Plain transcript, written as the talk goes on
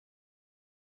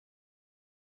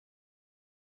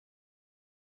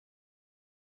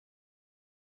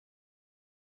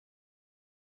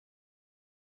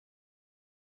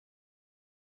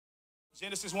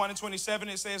Genesis 1:27,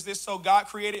 it says this: so God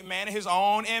created man in his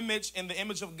own image. In the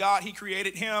image of God, he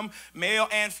created him. Male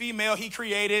and female, he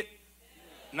created.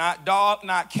 Not dog,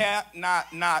 not cat,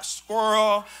 not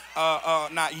squirrel,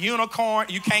 not unicorn.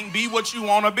 You can't be what you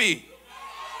want to be.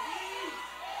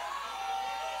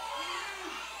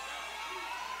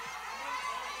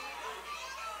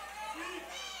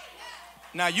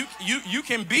 Now, you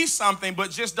can be something,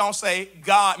 but just don't say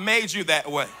God made you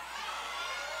that way.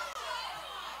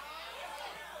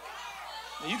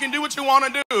 You can do what you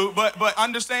want to do, but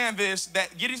understand this,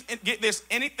 that get this,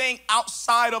 anything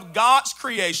outside of God's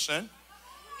creation,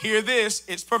 hear this,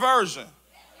 it's perversion.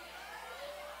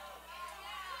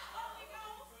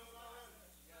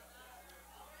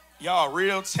 Y'all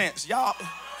real tense. Y'all,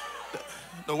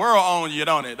 the world owns you,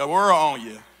 don't it? The world owns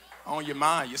you. On your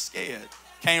mind, you're scared.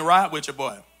 Can't ride with your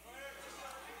boy.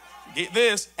 Get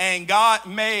this, and God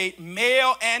made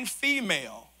male and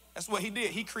female. That's what he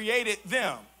did. He created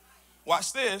them.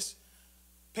 Watch this.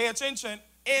 Pay attention.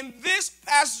 In this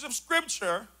passage of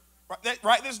scripture,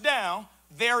 write this down,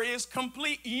 there is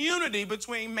complete unity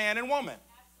between man and woman.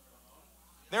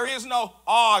 There is no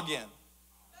arguing.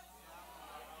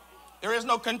 There is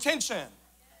no contention.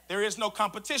 There is no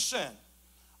competition.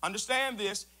 Understand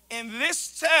this. In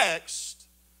this text,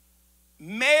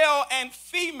 male and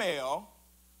female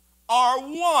are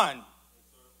one.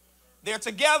 They're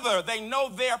together. They know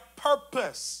their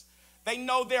purpose. They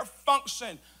know their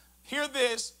function. Hear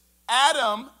this.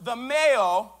 Adam, the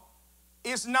male,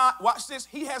 is not, watch this,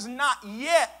 he has not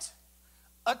yet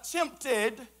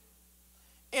attempted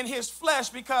in his flesh,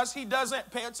 because he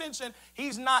doesn't pay attention.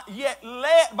 He's not yet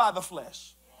led by the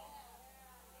flesh.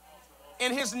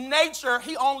 In his nature,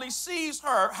 he only sees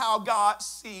her how God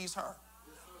sees her.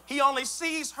 He only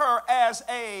sees her as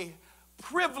a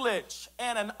privilege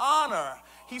and an honor.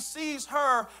 He sees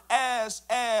her as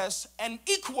an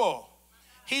equal.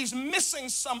 He's missing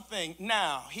something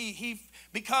now.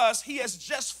 Because he has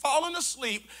just fallen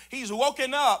asleep, he's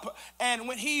woken up, and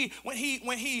when he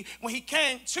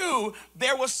came to,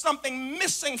 there was something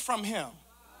missing from him.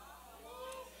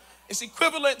 It's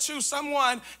equivalent to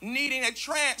someone needing a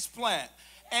transplant,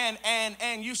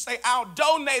 and you say, I'll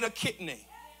donate a kidney.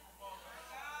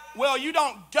 Well, you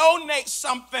don't donate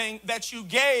something that you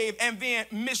gave and then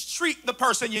mistreat the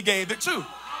person you gave it to.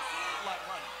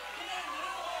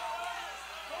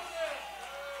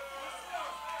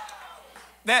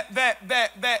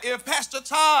 That if Pastor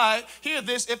Ty, hear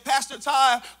this, if Pastor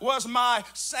Ty was my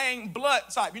same blood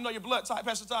type, you know your blood type,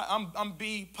 Pastor Ty, I'm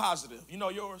B positive. You know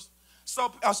yours?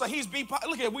 So he's B positive.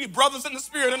 Look at, we brothers in the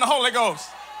Spirit and the Holy Ghost.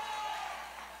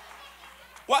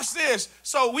 Watch this.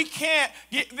 So we can't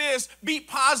get this B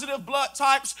positive blood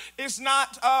types. It's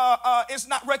not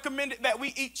recommended that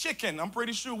we eat chicken. I'm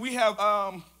pretty sure we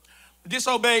have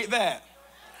disobeyed that.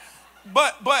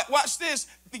 But watch this.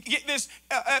 Get this.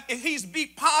 If he's B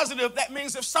positive, that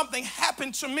means if something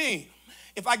happened to me,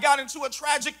 if I got into a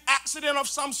tragic accident of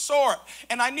some sort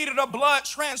and I needed a blood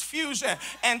transfusion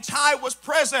and Ty was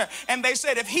present, and they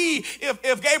said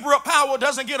if Gabriel Powell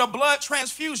doesn't get a blood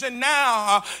transfusion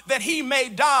now, that he may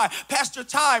die, Pastor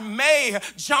Ty may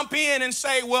jump in and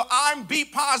say, well, I'm B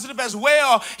positive as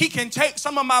well. He can take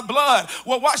some of my blood.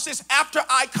 Well, watch this. After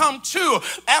I come to,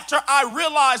 after I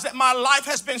realize that my life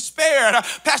has been spared,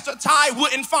 Pastor Ty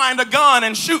wouldn't find a gun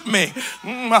and shoot me.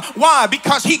 Why?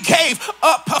 Because he gave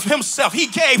up of himself. He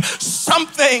gave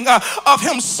something of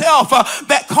himself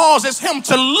that causes him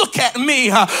to look at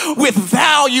me with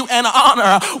value and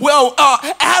honor. Well,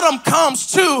 Adam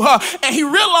comes to and he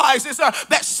realizes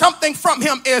that something from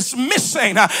him is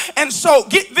missing. And so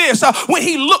get this, when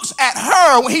he looks at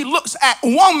her, when he looks at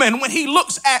woman, when he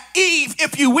looks at Eve,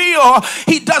 if you will,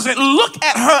 he doesn't look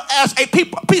at her as a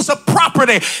piece of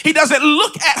property. He doesn't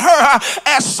look at her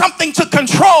as something to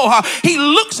control her. He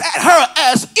looks at her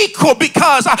as equal,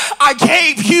 because I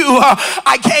gave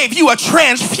you a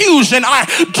transfusion. I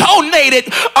donated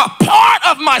a part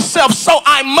of myself, so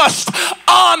I must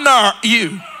honor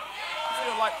you. I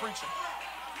feel like preaching.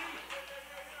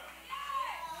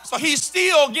 So he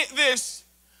still, get this,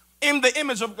 in the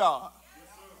image of God.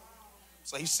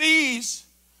 So he sees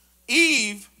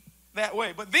Eve that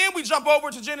way. But then we jump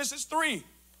over to Genesis 3.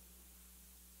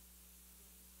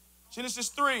 Genesis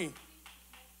 3.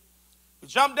 We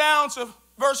jump down to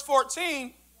verse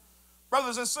 14.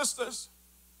 Brothers and sisters,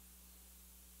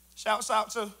 shouts out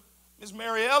to Miss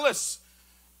Mary Ellis.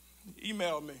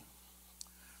 Emailed me.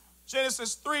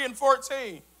 Genesis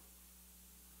 3:14.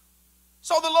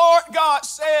 So the Lord God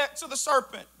said to the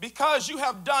serpent, because you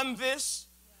have done this,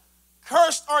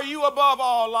 cursed are you above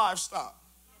all livestock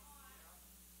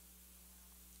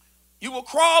You will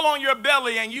crawl on your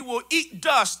belly and you will eat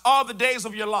dust all the days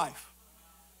of your life.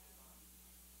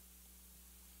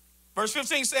 Verse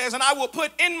 15 says, and I will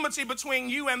put enmity between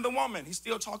you and the woman. He's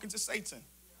still talking to Satan.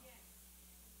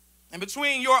 And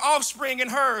between your offspring and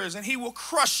hers, and he will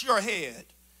crush your head,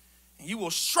 and you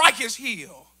will strike his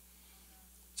heel.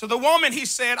 To the woman, he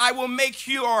said, I will make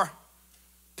your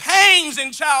pains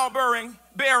in childbearing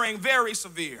very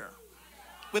severe.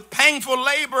 With painful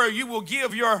labor, you will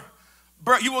give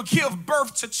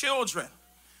birth to children.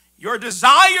 Your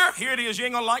desire, here it is, you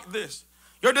ain't gonna like this.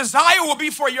 Your desire will be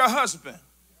for your husband,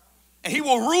 and he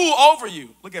will rule over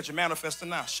you. Look at you manifesting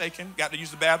now, shaking, got to use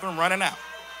the bathroom, running out.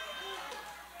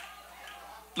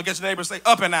 Look at your neighbor and say,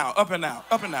 up and out, up and out,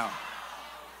 up and out.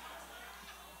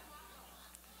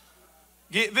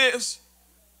 Get this.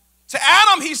 To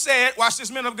Adam, he said, watch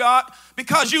this, men of God,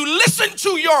 because you listen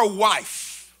to your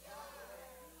wife.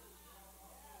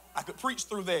 I could preach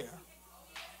through there.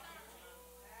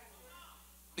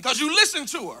 Because you listened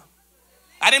to her.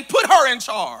 I didn't put her in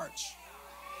charge.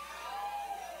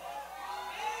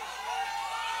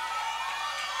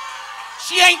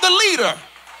 She ain't the leader.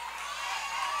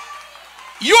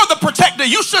 You're the protector.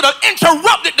 You should have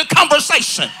interrupted the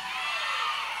conversation.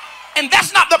 And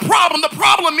that's not the problem. The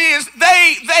problem is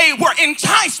they were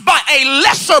enticed by a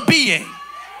lesser being.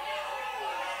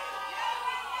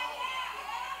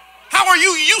 How are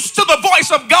you used to the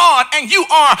voice of God and you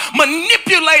are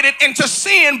manipulated into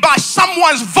sin by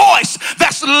someone's voice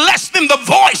that's less than the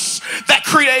voice that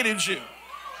created you?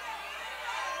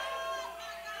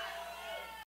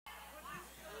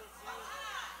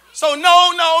 So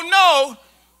no,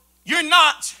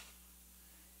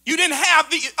 you didn't have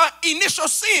the initial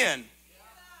sin,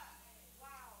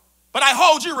 but I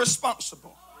hold you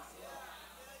responsible.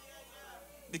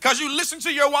 Because you listened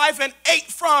to your wife and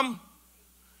ate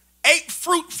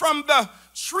fruit from the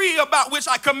tree about which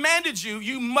I commanded you,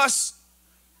 you must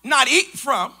not eat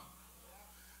from.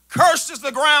 Cursed is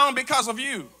the ground because of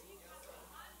you.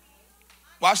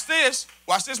 Watch this,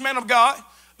 man of God.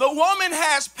 The woman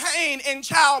has pain in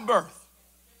childbirth.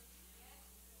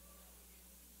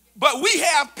 But we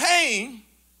have pain,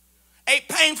 a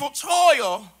painful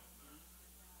toil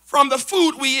from the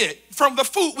food we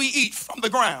eat, from the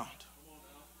ground.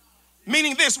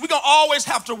 Meaning this, we're going to always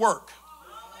have to work.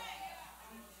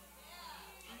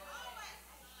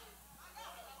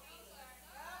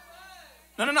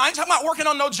 No, I ain't talking about working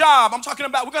on no job. I'm talking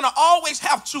about we're going to always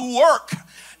have to work.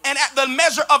 And at the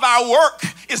measure of our work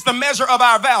is the measure of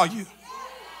our value.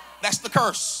 That's the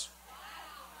curse.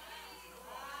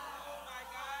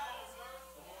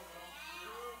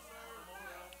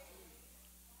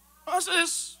 What's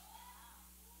this?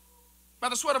 By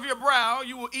the sweat of your brow,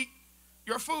 you will eat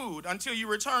your food until you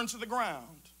return to the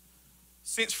ground.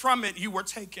 Since from it you were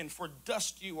taken, for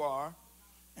dust you are,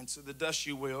 and to the dust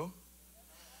you will.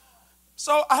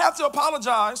 So I have to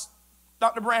apologize,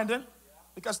 Dr. Brandon,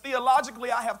 because theologically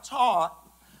I have taught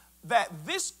that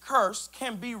this curse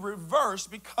can be reversed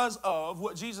because of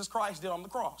what Jesus Christ did on the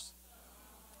cross.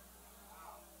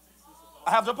 I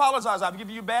have to apologize. I've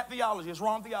given you bad theology. It's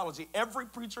wrong theology. Every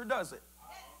preacher does it.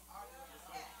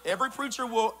 Every preacher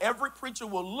will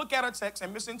look at a text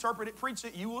and misinterpret it, preach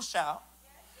it, you will shout.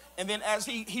 And then as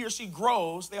he or she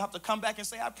grows, they'll have to come back and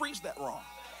say, I preached that wrong.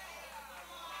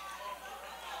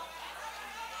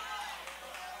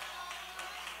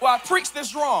 Well, I preached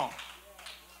this wrong.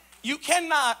 You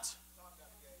cannot,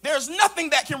 there's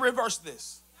nothing that can reverse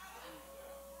this.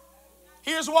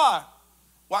 Here's why.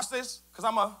 Watch this, because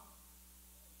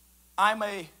I'm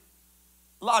a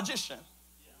logician.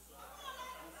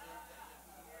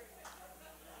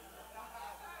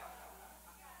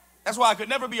 That's why I could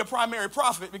never be a primary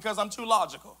prophet, because I'm too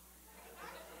logical.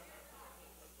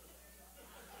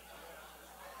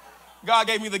 God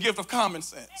gave me the gift of common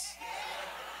sense.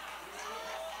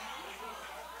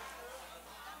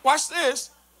 Watch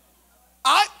this.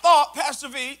 I thought, Pastor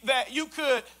V, that you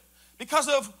could, because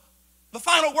of the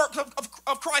final work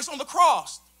of Christ on the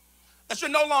cross, that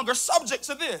you're no longer subject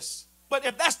to this. But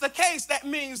if that's the case, that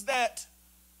means that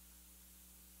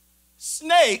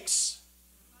snakes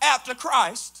after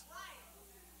Christ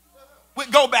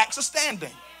would go back to standing.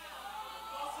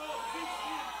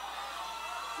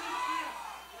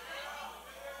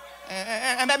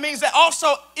 And that means that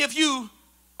also if you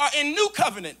are in new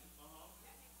covenant,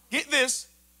 get this,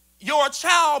 your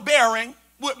childbearing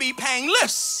would be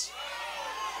painless.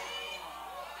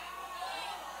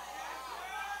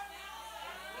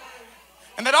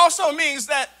 And that also means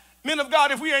that, men of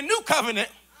God, if we are in new covenant,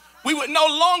 we would no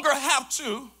longer have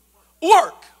to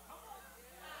work.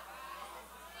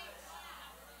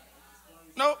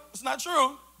 No, it's not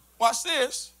true. Watch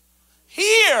this.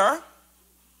 Here,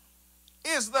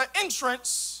 is the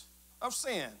entrance of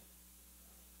sin.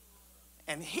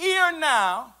 And here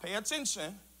now, pay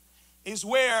attention, is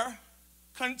where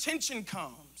contention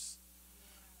comes.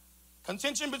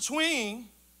 Contention between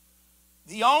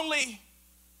the only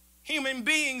human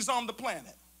beings on the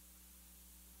planet.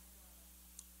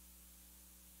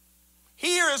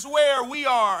 Here is where we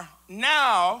are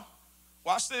now.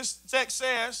 Watch this. The text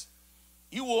says,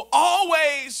 you will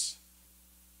always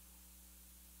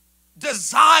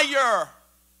desire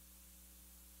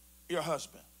your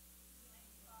husband.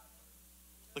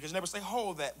 Look at your neighbor, say,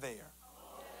 hold that there.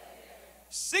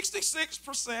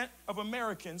 66% of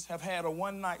Americans have had a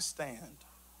one-night stand.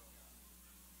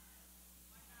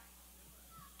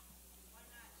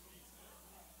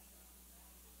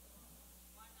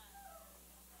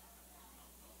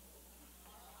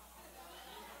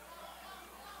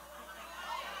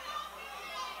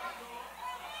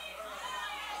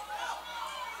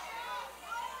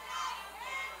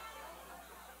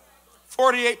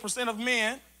 %48 of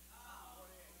men,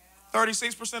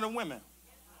 36% of women.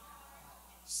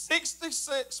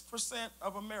 66%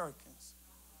 of Americans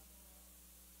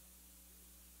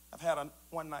have had a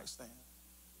one-night stand.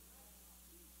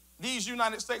 These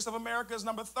United States of America is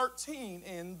number 13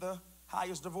 in the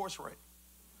highest divorce rate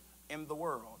in the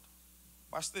world.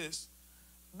 Watch this.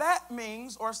 That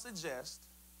means or suggests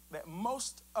that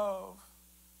most of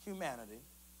humanity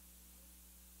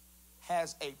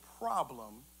has a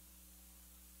problem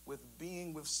with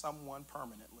being with someone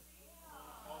permanently.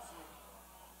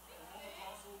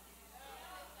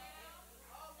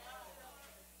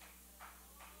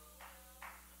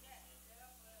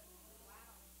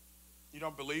 You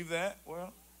don't believe that?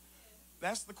 Well,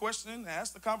 that's the question, that's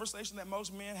the conversation that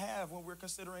most men have when we're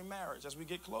considering marriage. As we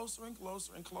get closer and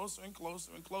closer and closer and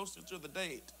closer and closer to the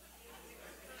date.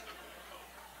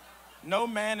 No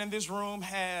man in this room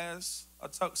has a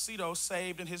tuxedo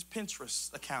saved in his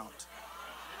Pinterest account.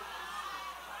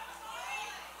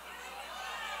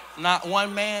 Not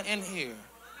one man in here.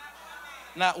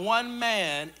 Not one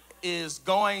man is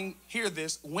going, hear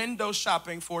this, window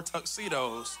shopping for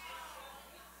tuxedos.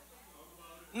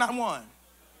 Not one.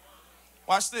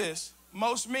 Watch this.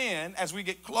 Most men, as we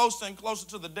get closer and closer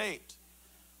to the date,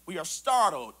 we are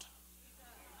startled.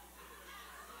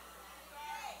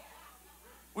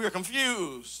 We are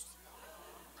confused.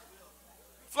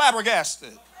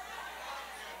 Flabbergasted.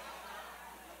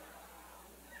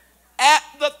 At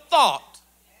the thought.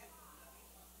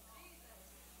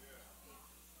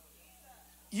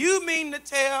 You mean to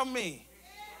tell me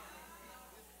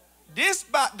this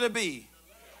about to be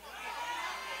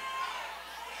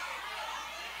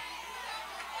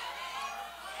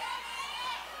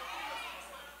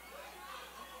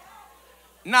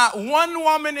not one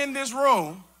woman in this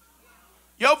room,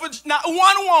 not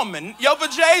one woman, your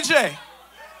vajayjay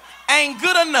ain't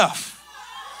good enough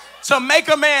to make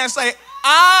a man say,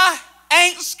 I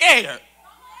ain't scared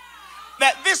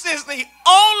that this is the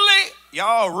only,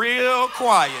 y'all real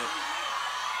quiet.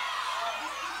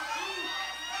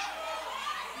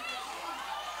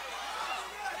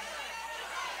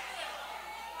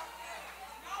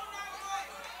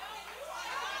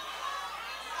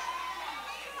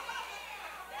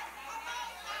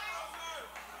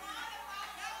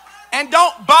 And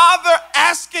don't bother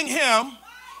asking him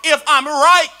if I'm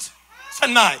right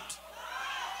tonight.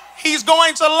 He's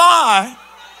going to lie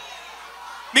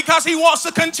because he wants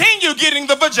to continue getting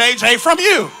the vajayjay from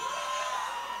you.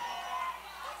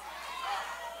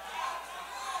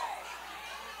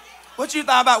 What you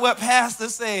thought about what Pastor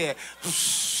said?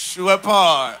 What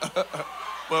part?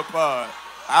 What part?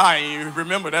 I didn't even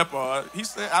remember that part. He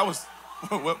said,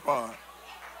 what part?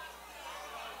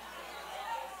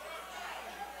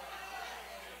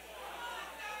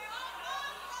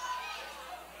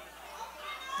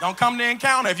 Don't come to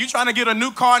Encounter. If you're trying to get a new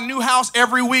car, new house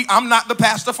every week, I'm not the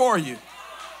pastor for you.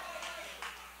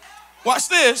 Watch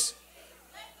this.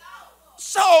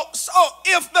 So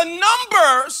if the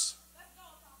numbers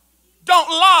don't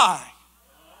lie,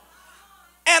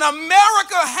 and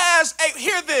America has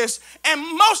hear this, and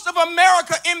most of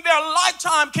America in their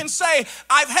lifetime can say,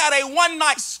 I've had a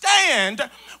one-night stand.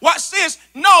 Watch this.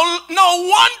 No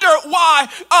wonder why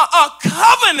a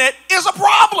covenant is a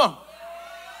problem.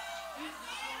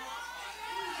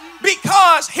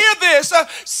 Because, hear this,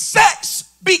 sex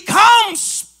becomes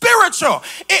spiritual.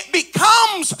 It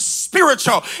becomes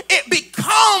spiritual. It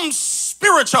becomes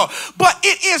spiritual. But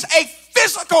it is a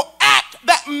physical act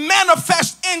that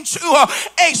manifests into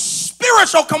a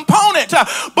spiritual component.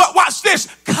 But watch this,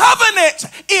 covenant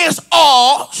is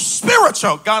all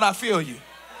spiritual. God, I feel you.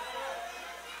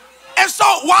 And so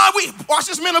why we, watch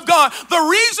this, men of God, the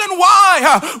reason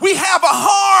why we have a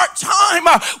hard time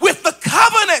with the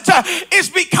covenant is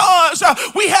because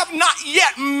we have not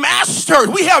yet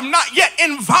mastered, we have not yet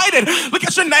invited. Look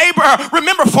at your neighbor.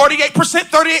 Remember, 48%,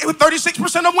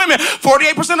 36% of women,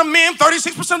 48% of men,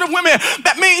 36% of women.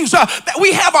 That means that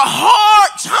we have a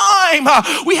hard time.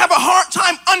 We have a hard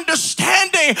time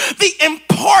understanding the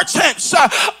importance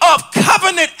of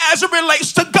covenant as it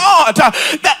relates to God.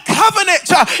 That covenant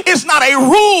is not a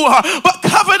rule, but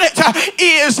covenant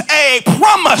is a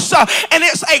promise. And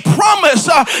it's a promise,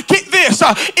 get this,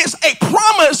 it's a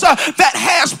promise that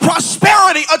has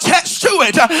prosperity attached to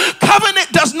it.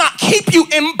 Covenant does not keep you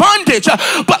in bondage,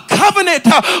 but covenant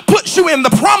puts you in the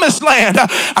promised land.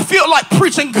 I feel like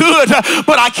preaching good,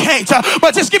 but I can't.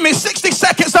 But just give me 60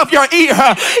 seconds of your ear.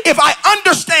 If I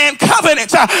understand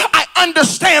covenant, I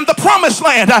understand the promised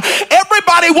land.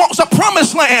 Everybody wants a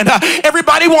promised land.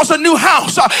 Everybody wants a new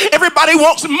house. Everybody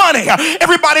wants money.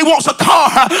 Everybody wants a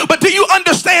car. But do you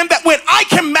understand that when I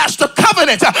can master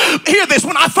covenant, hear this,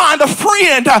 when I find a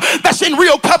friend that's in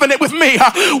real covenant with me,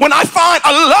 when I find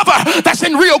a lover that's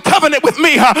in real covenant with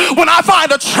me, when I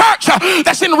find a church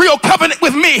that's in real covenant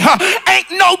with me,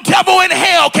 ain't no devil in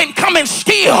hell can come and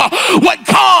steal what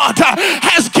God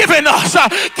has given us.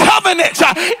 Covenant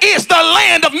is the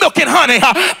land of milk and honey.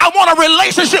 I want a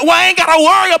relationship where I ain't got to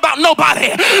worry about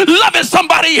nobody loving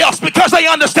somebody else because they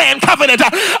understand covenant.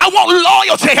 I want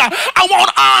loyalty. I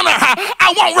want honor.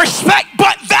 I want respect.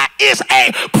 But that is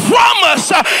a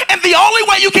promise. And the only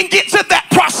way you can get to that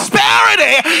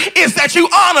prosperity is that you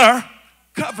honor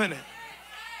covenant.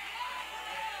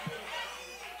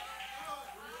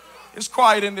 It's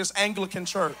quiet in this Anglican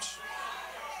church.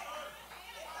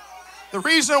 The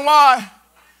reason why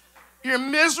you're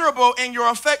miserable in your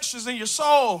affections and your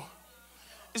soul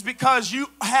is because you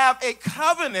have a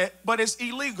covenant, but it's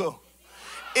illegal.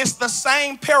 It's the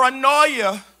same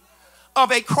paranoia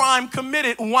of a crime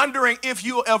committed, wondering if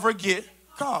you'll ever get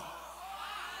caught.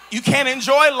 You can't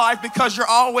enjoy life because you're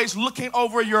always looking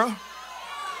over your...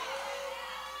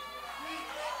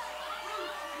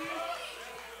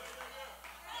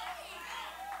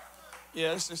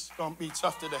 Yeah, this is going to be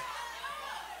tough today.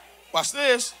 Watch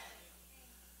this.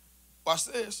 Watch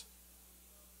this.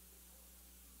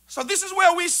 So this is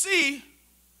where we see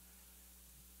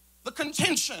the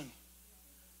contention.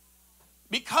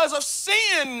 Because of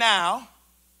sin now,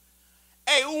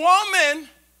 a woman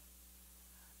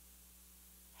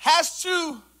has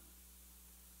to,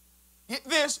 get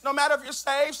this, no matter if you're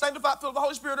saved, sanctified, filled with the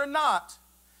Holy Spirit or not,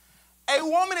 a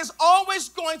woman is always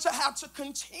going to have to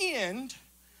contend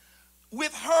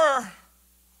with her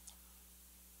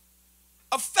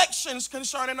affections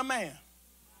concerning a man.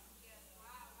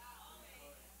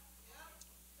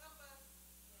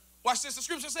 Watch this. The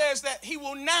scripture says that he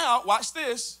will now, watch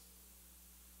this,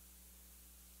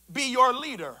 be your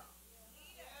leader.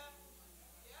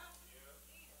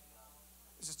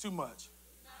 This is too much.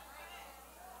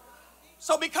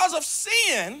 So because of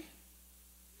sin,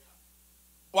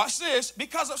 watch this,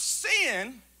 because of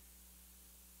sin,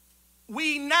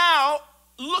 we now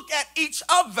look at each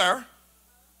other,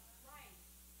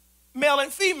 male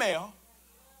and female.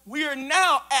 We are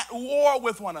now at war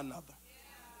with one another.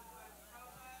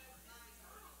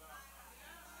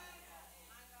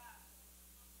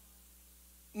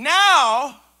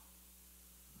 Now,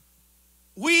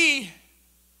 we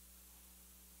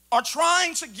are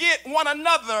trying to get one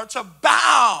another to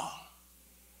bow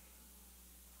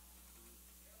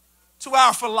to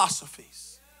our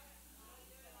philosophies.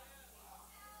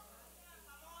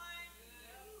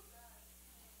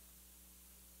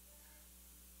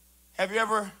 Have you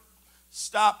ever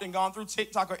stopped and gone through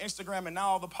TikTok or Instagram and now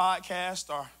all the podcasts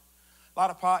or a lot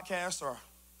of podcasts or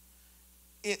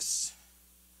it's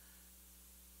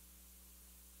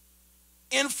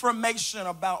information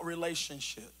about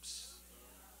relationships?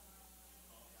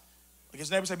 Look at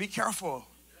his neighbor and say, be careful.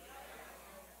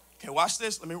 Okay, watch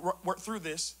this. Let me work through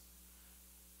this.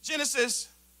 Genesis,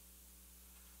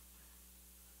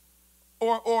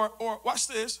 or watch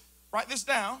this. Write this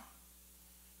down.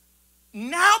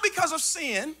 Now because of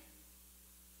sin,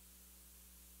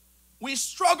 we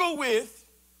struggle with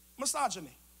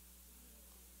misogyny.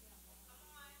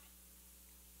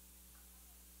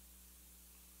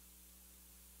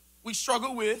 We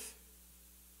struggle with,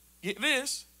 get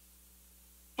this,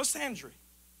 misandry.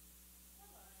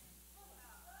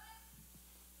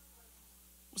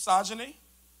 Misogyny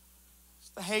is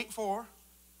the hate for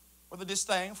or the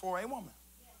disdain for a woman.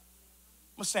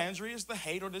 Misandry is the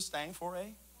hate or disdain for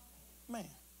a man.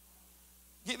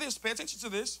 Get this, pay attention to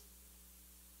this.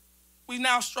 We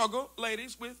now struggle,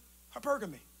 ladies, with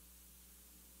hypergamy.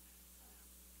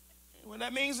 What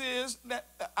that means is that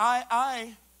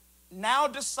I now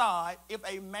decide if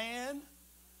a man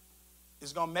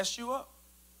is going to mess you up.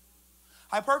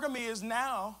 Hypergamy is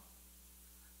now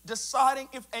deciding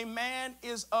if a man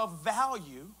is of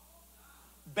value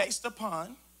based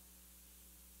upon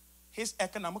his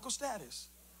economical status.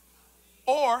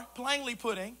 Or, plainly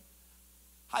putting,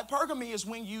 hypergamy is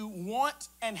when you want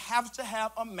and have to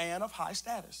have a man of high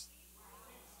status.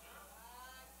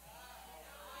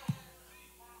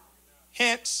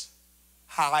 Hence,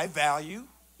 high value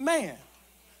man.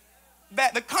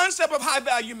 That the concept of high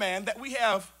value man that we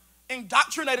have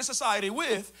indoctrinated society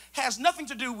with has nothing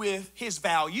to do with his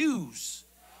values.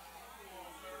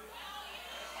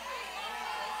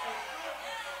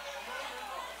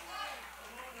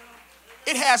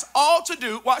 It has all to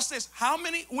do, watch this, how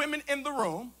many women in the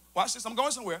room, watch this, I'm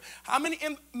going somewhere, how many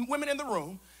women in the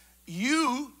room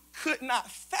you could not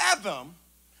fathom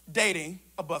dating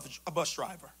a bus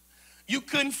driver? You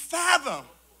couldn't fathom,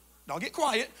 don't get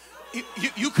quiet,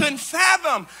 you couldn't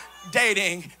fathom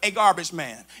dating a garbage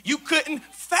man. You couldn't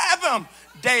fathom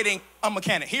dating a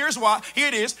mechanic. Here's why. Here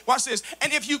it is. Watch this.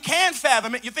 And if you can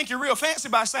fathom it, you think you're real fancy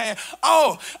by saying,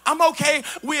 oh, I'm okay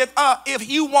with if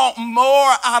you want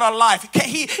more out of life. Can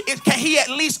he at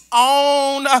least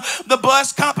own the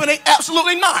bus company?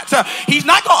 Absolutely not. He's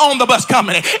not going to own the bus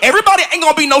company. Everybody ain't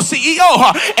going to be no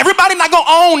CEO. Everybody not going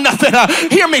to own nothing.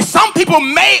 Hear me. Some people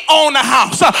may own a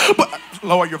house. But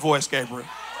lower your voice, Gabriel.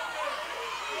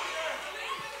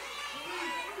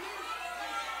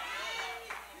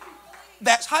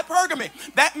 That's hypergamy.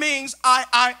 That means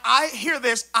I hear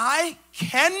this. I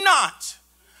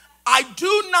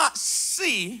do not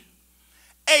see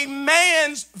a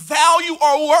man's value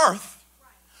or worth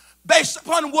based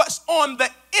upon what's on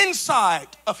the inside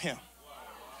of him.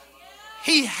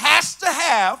 He has to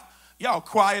have, y'all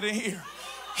quiet in here.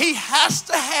 He has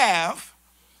to have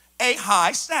a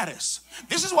high status.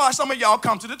 This is why some of y'all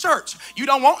come to the church. You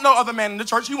don't want no other man in the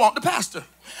church. You want the pastor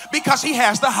because he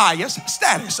has the highest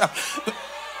status.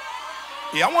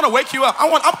 Yeah, I want to wake you up.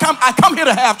 I come here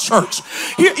to have church.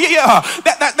 Hear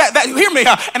me.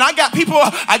 And I got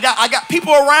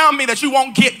people around me that you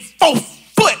won't get 4 foot.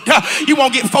 You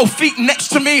won't get 4 feet next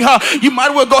to me. You might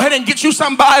well go ahead and get you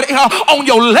somebody on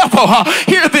your level.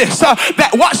 Hear this.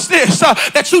 Watch this.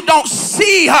 That you don't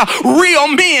see real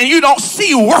men. You don't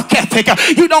see work ethic.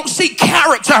 You don't see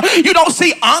character. You don't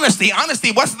see honesty.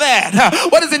 Honesty, what's that?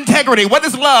 What is integrity? What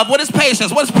is love? What is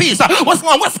patience? What is peace? What's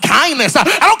love? What's kindness? I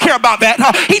don't care about that.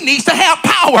 He needs to have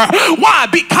power. Why?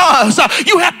 Because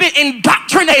you have been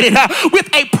indoctrinated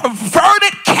with a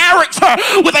perverted character,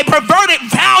 with a perverted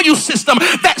value system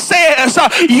that says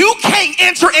you can't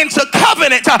enter into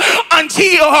covenant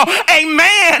until a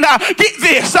man, get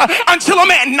this, until a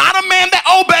man, not a man that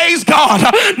obeys God,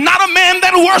 not a man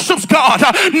that worships God,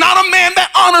 not a man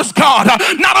that honors God,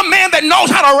 not a man that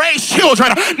knows how to raise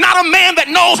children, not a man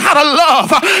that knows how to love.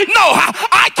 No,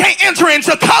 I can't enter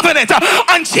into covenant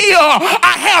until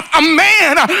I have a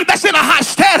man that's in a high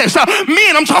status.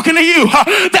 Men, I'm talking to you,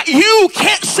 that you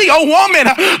can't see a woman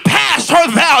past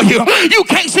her value. You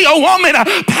can't see a woman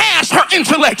past her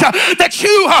intellect. That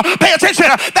you pay attention,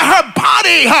 that her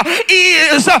body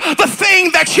is the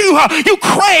thing that you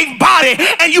crave body,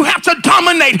 and you have to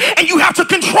dominate, and you have to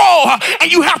control,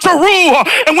 and you have to rule.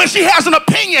 And when she has an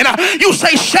opinion, you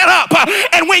say shut up.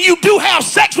 And when you do have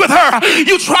sex with her,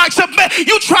 you try to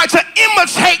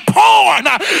imitate porn.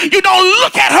 You don't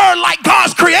look at her like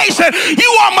God's creation.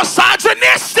 You are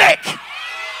misogynistic.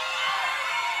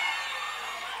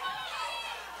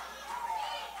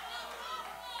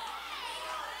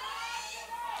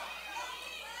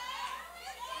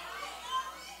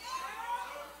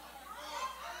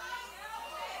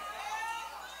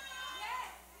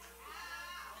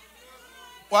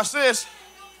 Watch this.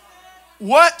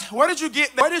 Where did you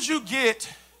get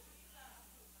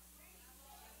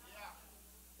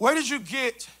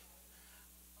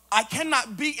I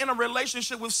cannot be in a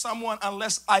relationship with someone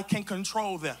unless I can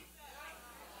control them?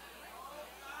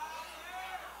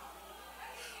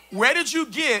 Where did you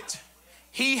get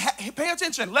pay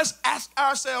attention, let's ask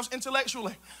ourselves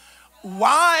intellectually,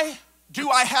 why do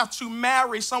I have to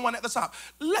marry someone at the top?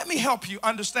 Let me help you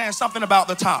understand something about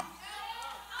the top.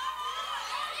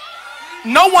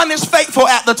 No one is faithful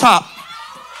at the top.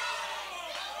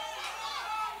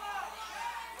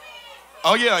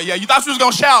 Oh, yeah. You thought you was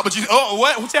going to shout, but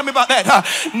what? Tell me about that.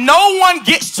 No one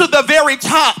gets to the very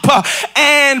top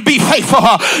and be faithful.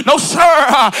 No,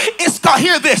 sir.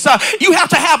 Hear this. You have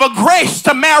to have a grace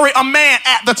to marry a man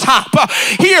at the top.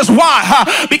 Here's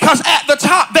why. Because at the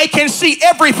top, they can see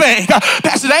everything.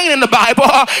 Pastor, that ain't in the Bible.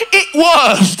 It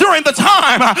was during the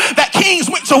time that kings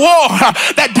went to war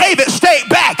that David stayed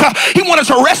back. He wanted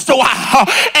to rest a while.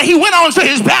 And he went onto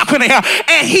his balcony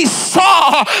and he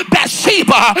saw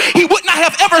Bathsheba. He would not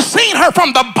have ever seen her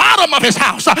from the bottom of his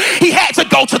house. He had to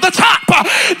go to the top.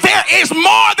 There is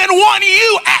more than one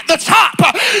you at the top.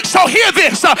 So hear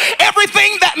this.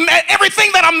 Everything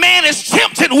that a man is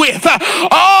tempted with,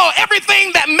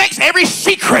 everything that makes every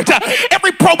secret,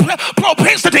 every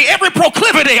propensity, every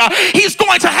proclivity, he's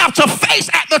going to have to face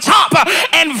at the top.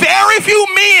 And very few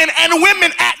men and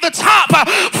women at the top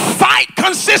fight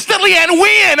consistently and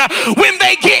win when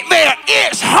they get there.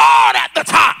 It's hard at the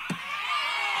top.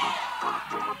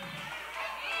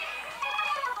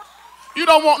 You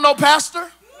don't want no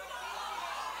pastor.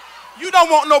 You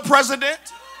don't want no president.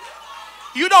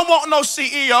 You don't want no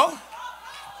CEO.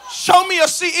 Show me a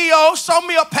CEO. Show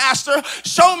me a pastor.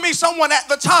 Show me someone at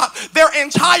the top. Their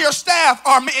entire staff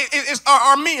are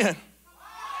men.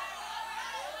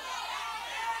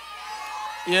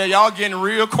 Yeah, y'all getting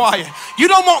real quiet. You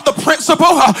don't want the principal.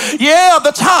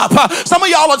 The top. Some of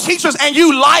y'all are teachers and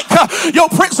you like your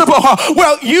principal.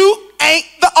 Well, you ain't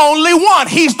the only one.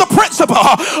 He's the principal.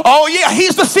 Oh yeah,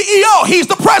 he's the CEO. He's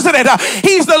the president.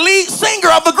 He's the lead singer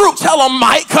of the group. Tell him,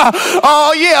 Mike.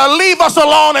 Oh yeah, leave us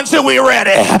alone until we're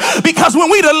ready. Because when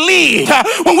we the lead,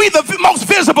 when we the most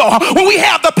visible, when we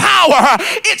have the power,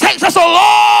 it takes us a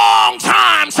long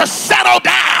time to settle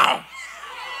down.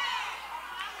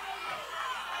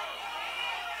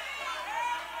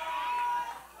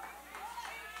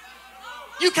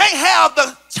 You can't have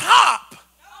the top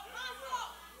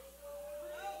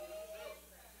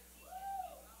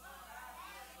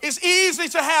It's easy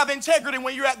to have integrity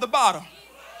when you're at the bottom.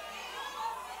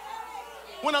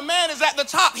 When a man is at the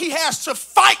top, he has to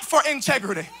fight for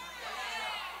integrity.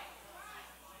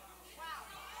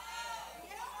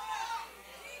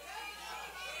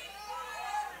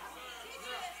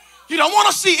 You don't want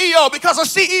a CEO because a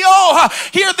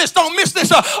CEO, hear this, don't miss this,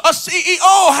 a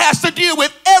CEO has to deal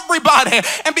with everybody.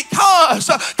 And because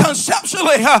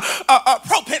conceptually,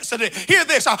 propensity, hear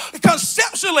this,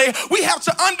 conceptually, we have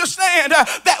to understand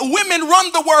that women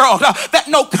run the world, that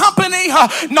no company,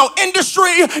 no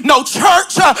industry, no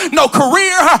church, no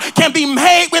career can be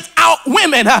made without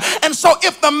women. And so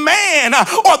if the man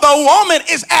or the woman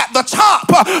is at the top,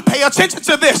 pay attention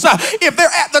to this, if they're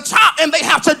at the top and they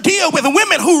have to deal with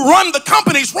women who run the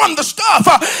companies, run the stuff,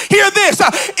 hear this,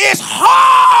 it's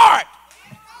hard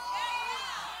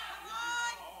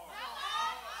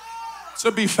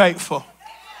to be faithful.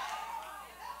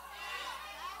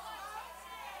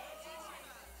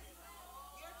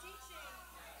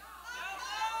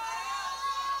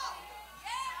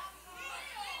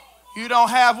 You don't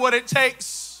have what it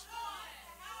takes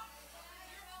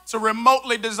to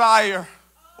remotely desire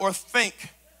or think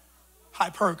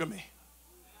hypergamy.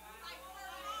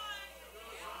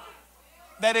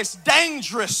 That it's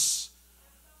dangerous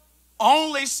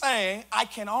only saying I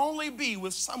can only be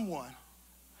with someone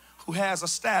who has a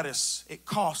status it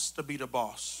costs to be the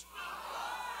boss.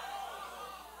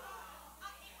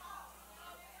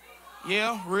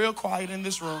 Yeah, real quiet in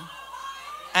this room.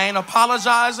 I ain't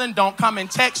apologizing. Don't come and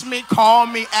text me, call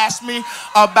me, ask me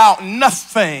about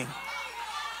nothing.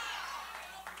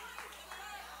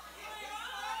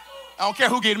 I don't care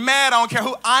who get mad. I don't care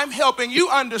who. I'm helping you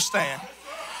understand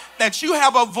that you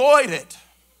have avoided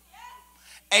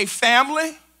a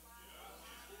family,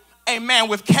 a man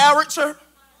with character,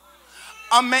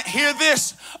 a man, hear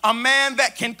this, a man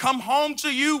that can come home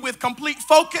to you with complete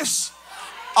focus,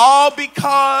 all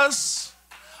because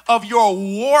of your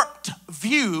warped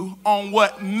view on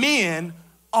what men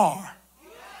are.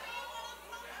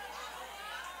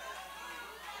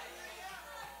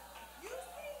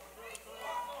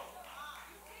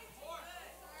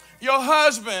 Your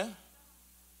husband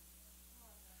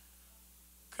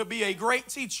could be a great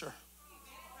teacher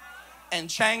and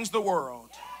change the world.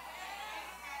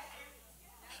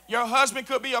 Your husband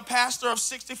could be a pastor of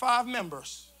 65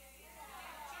 members.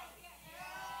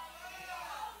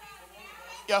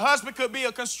 Your husband could be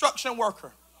a construction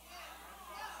worker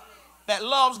that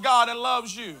loves God and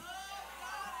loves you.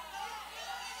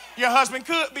 Your husband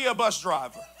could be a bus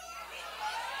driver.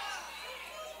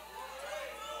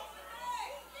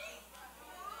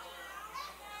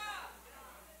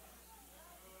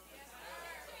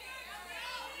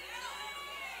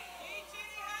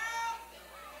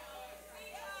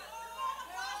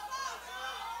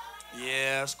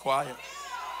 ass quiet.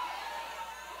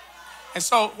 And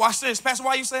so, watch this. Pastor,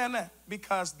 why are you saying that?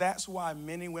 Because that's why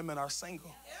many women are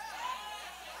single.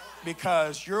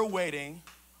 Because you're waiting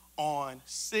on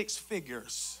 6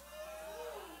 figures.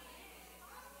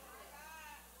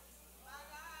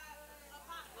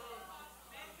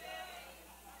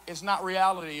 It's not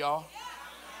reality, y'all.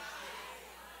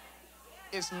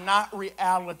 It's not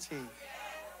reality.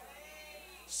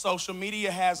 Social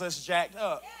media has us jacked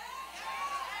up.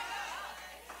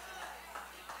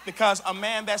 Because a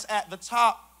man that's at the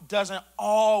top doesn't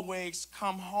always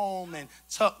come home and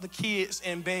tuck the kids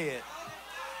in bed.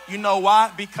 You know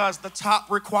why? Because the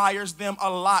top requires them a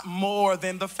lot more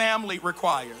than the family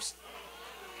requires.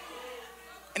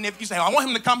 And if you say, I want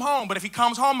him to come home, but if he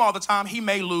comes home all the time, he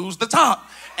may lose the top.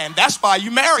 And that's why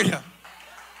you married him.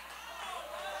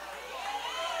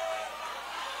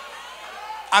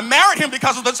 I married him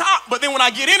because of the top, but then when I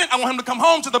get in it, I want him to come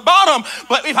home to the bottom.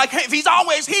 But if he's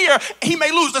always here, he may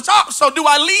lose the top. So do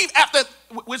I leave after?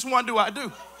 Which one do I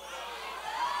do?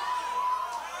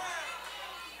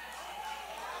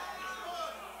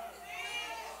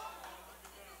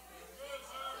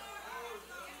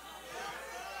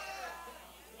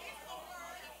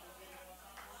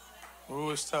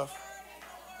 Ooh, it's tough.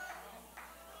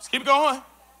 Let's keep going.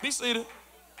 Be seated.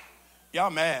 Y'all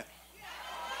mad.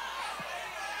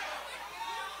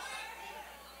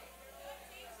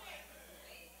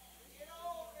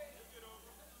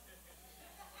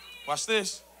 Watch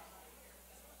this.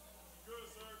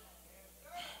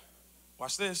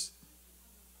 Watch this.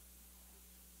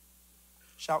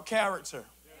 Shout character.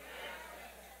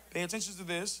 Pay attention to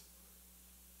this.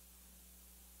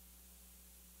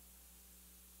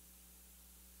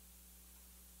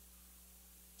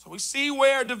 So we see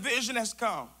where division has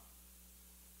come.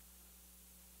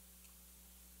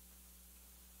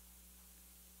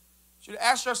 You should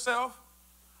ask yourself,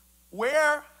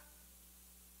 where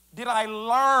did I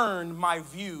learn my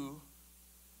view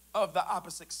of the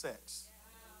opposite sex?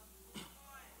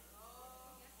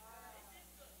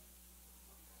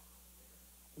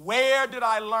 Where did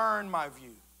I learn my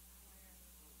view?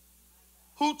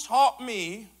 Who taught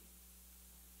me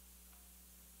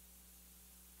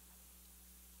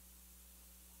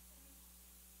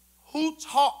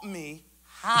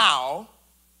how,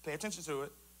 pay attention to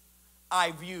it,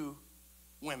 I view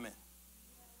women?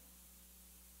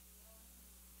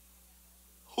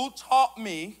 Who taught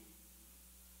me,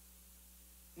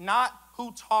 not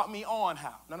who taught me on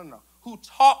how. No. Who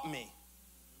taught me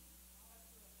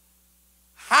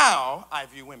how I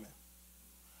view women?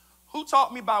 Who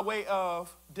taught me by way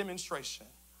of demonstration?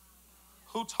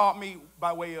 Who taught me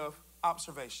by way of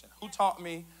observation? Who taught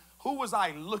me, who was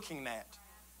I looking at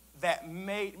that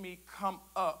made me come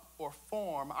up or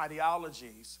form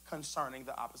ideologies concerning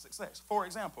the opposite sex? For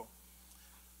example,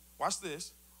 watch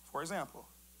this. For example,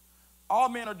 all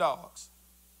men are dogs.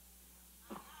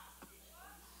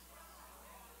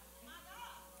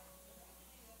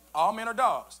 All men are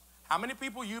dogs. How many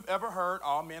people you've ever heard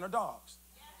all men are dogs?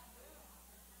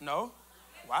 No?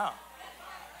 Wow.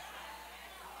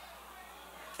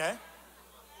 Okay.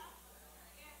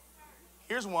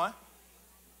 Here's one.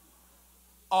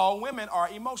 All women are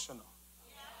emotional.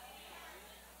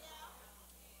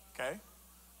 Okay.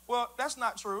 Well, that's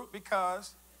not true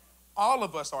because all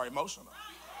of us are emotional.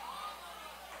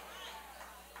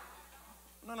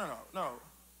 No.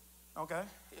 Okay,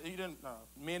 you didn't.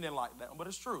 Men didn't like that, but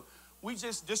it's true. We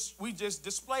just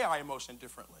display our emotion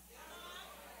differently.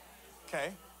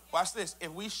 Okay, watch this.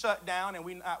 If we shut down and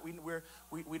we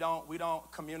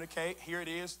don't communicate, here it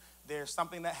is. There's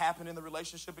something that happened in the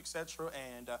relationship, etc.,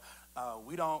 and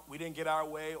we didn't get our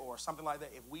way or something like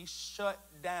that. If we shut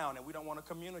down and we don't want to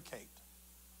communicate,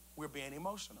 we're being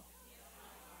emotional.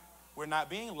 We're not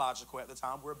being logical at the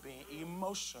time. We're being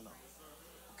emotional.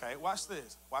 Okay, watch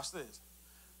this. Watch this.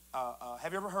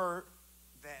 Have you ever heard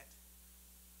that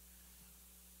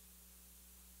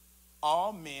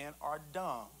all men are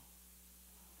dumb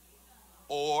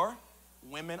or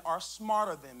women are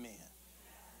smarter than men?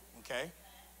 Okay?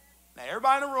 Now,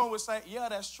 everybody in the room would say, yeah,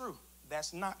 that's true.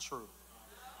 That's not true.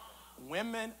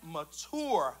 Women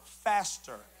mature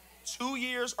faster. 2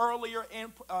 years earlier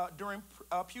during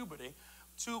puberty,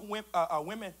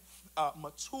 women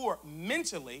mature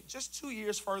mentally just 2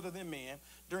 years further than men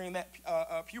during that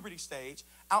puberty stage.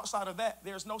 Outside of that,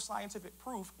 there's no scientific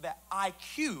proof that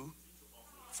IQ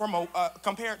from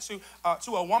compared to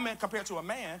a woman compared to a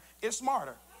man is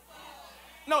smarter.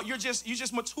 No, you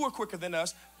just mature quicker than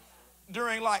us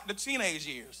during like the teenage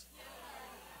years.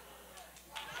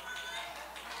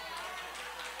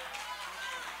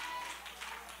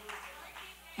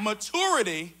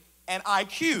 Maturity and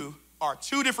IQ are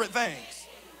two different things.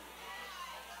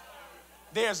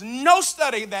 There's no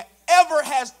study that ever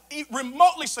has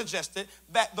remotely suggested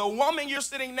that the woman you're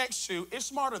sitting next to is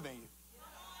smarter than you.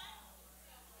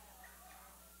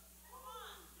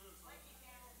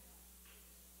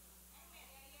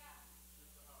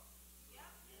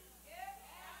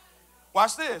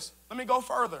 Watch this. Let me go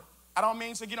further. I don't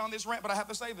mean to get on this rant, but I have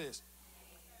to say this.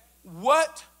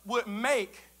 What would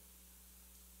make,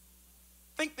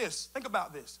 think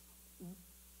about this,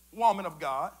 woman of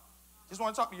God, just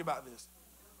want to talk to you about this.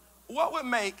 What would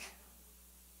make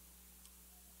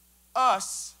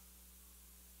us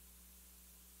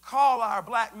call our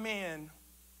black men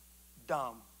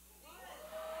dumb?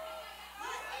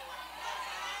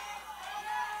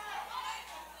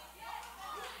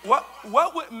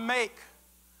 What would make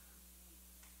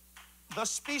the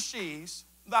species,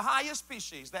 the highest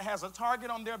species that has a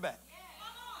target on their back?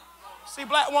 See,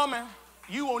 black woman,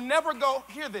 you will never go,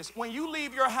 hear this, when you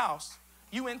leave your house,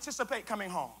 you anticipate coming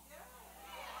home.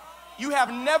 You have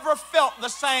never felt the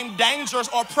same dangers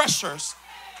or pressures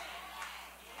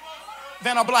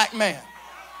than a black man.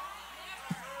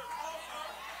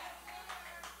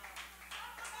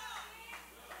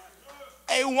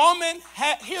 A woman,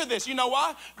 hear this, you know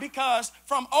why? Because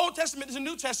from Old Testament to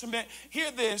New Testament, hear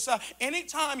this,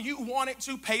 anytime you wanted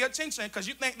to pay attention, because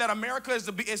you think that America is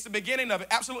the beginning of it,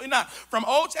 absolutely not. From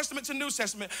Old Testament to New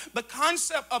Testament, the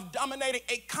concept of dominating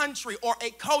a country or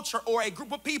a culture or a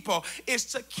group of people is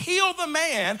to kill the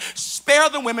man, spare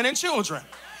the women and children.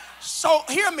 So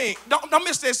hear me, don't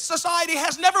miss this. Society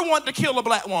has never wanted to kill a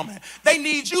black woman. They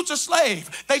need you to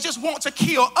slave. They just want to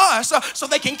kill us so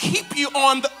they can keep you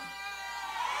on the...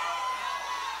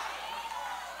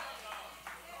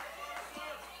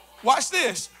 Watch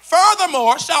this.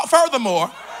 Furthermore, shout furthermore.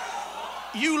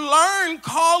 You learn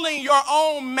calling your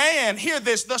own man, hear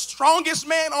this, the strongest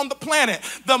man on the planet,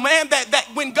 the man that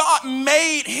when God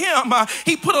made him,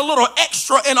 he put a little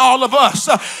extra in all of us.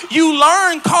 You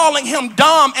learn calling him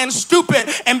dumb and stupid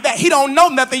and that he don't know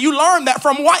nothing. You learn that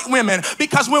from white women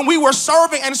because when we were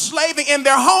serving and slaving in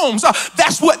their homes,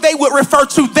 that's what they would refer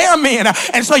to their men.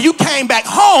 And so you came back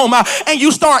home and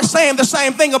you start saying the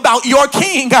same thing about your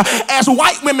king as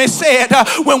white women said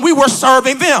when we were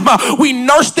serving them. We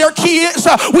nursed their kids.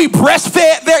 We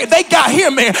breastfed they got, hear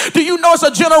me, do you know it's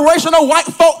a generation of white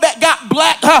folk that got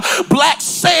black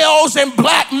cells and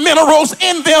black minerals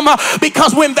in them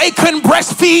because when they couldn't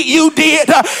breastfeed, you did,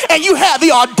 and you had the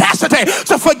audacity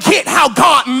to forget how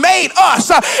God made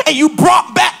us, and you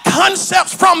brought back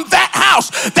concepts from that house,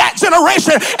 that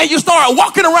generation, and you start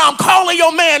walking around calling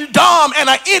your man dumb and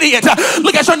an idiot.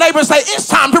 Look at your neighbor and say, it's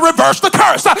time to reverse the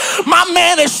curse. My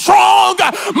man is strong,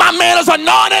 my man is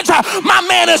anointed, my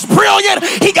man is brilliant.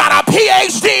 He got a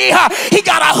PhD. He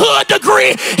got a hood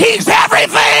degree. He's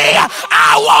everything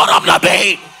I want him to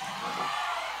be.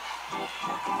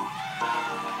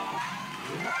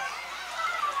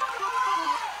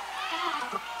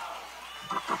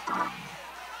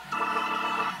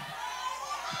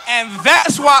 And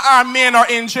that's why our men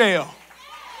are in jail.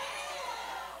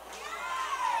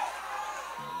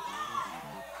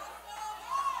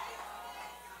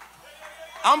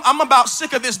 I'm about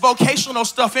sick of this vocational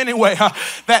stuff anyway.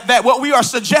 That what we are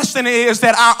suggesting is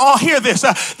that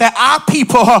that our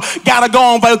people gotta go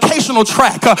on vocational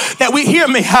track. That we hear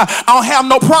me. I don't have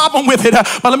no problem with it.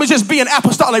 But let me just be an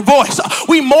apostolic voice.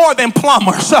 We more than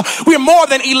plumbers. We're more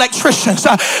than electricians.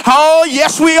 Oh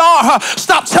yes, we are.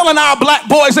 Stop telling our black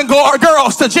boys and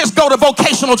girls to just go to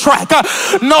vocational track.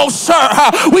 No sir.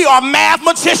 We are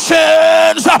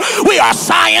mathematicians. We are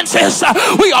scientists.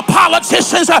 We are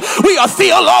politicians. We are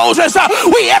theologians,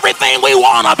 we everything we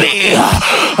want to be.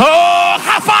 Oh,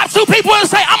 high five two people and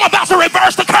say, I'm about to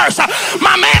reverse the curse.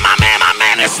 My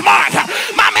man is smart.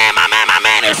 My man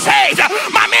is saved.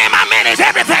 My man is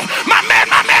everything. My man.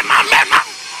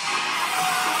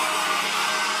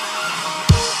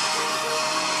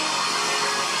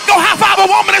 Go high five a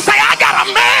woman and say, I got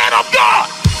a man of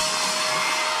God.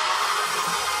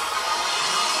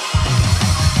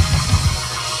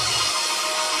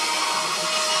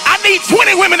 I need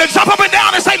 20 women to jump up and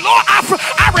down and say, Lord, I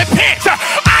repent.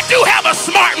 I do have a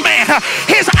smart man.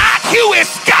 His IQ is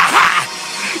sky high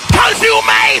because you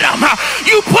made him.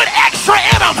 You put extra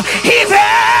in him. He's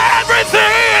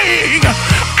everything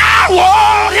I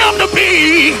want him to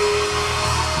be.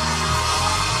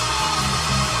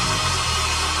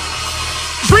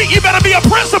 Drake, you better be a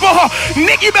principal.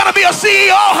 Nick, you better be a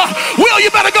CEO. Will, you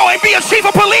better go and be a chief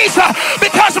of police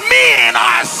because men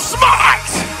are smart.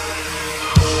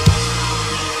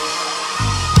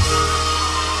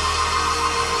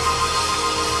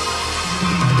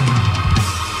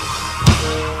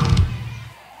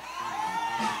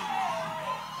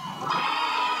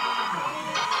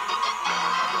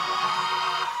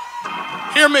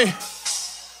 Hear me.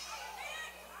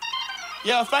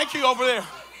 Yeah, thank you over there.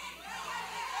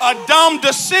 A dumb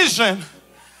decision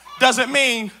doesn't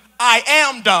mean I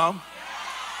am dumb.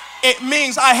 It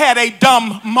means I had a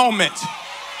dumb moment.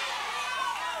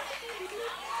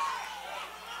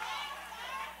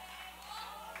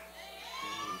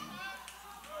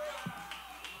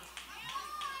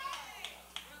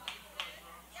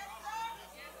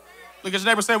 Look at your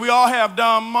neighbor and say, we all have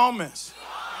dumb moments.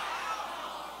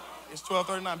 It's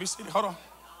 12:39. Be seated. Hold on.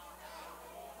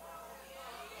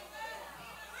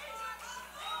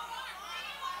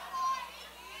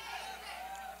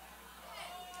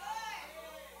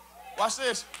 Watch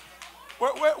this.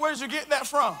 Where did you get that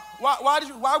from?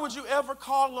 Why would you ever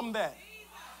call them that?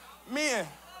 Men.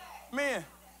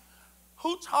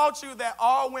 Who taught you that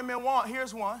all women want,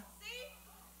 here's one,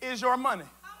 is your money?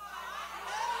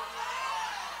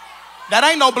 That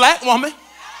ain't no black woman.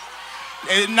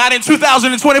 Not in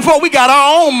 2024. We got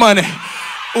our own money.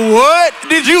 What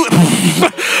did you?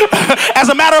 As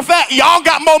a matter of fact, y'all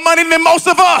got more money than most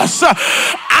of us.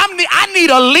 I need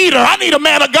a leader. I need a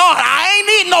man of God. I ain't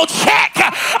need no check.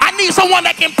 I need someone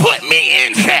that can put me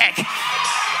in check.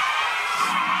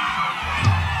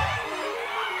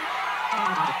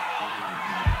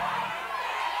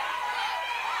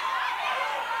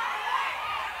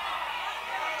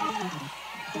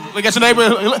 Look at your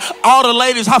neighbor. All the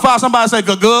ladies, high five somebody, say,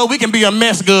 good, we can be a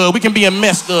mess good. We can be a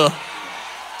mess good.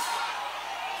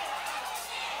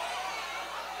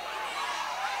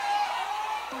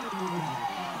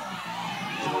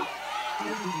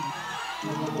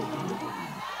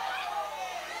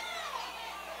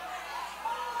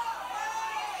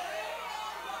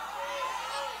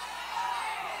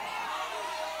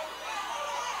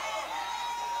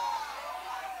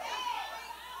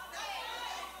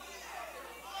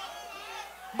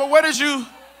 But where did you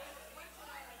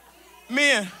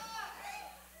learn?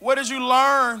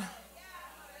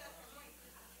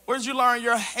 Where did you learn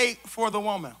your hate for the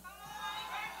woman?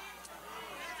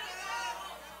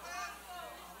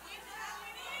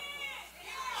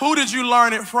 Who did you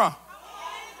learn it from?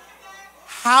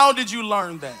 How did you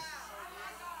learn that?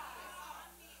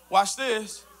 Watch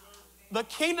this. The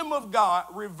kingdom of God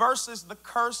reverses the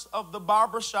curse of the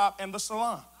barbershop and the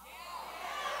salon.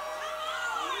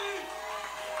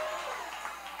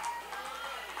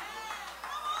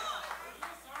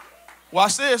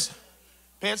 Watch this.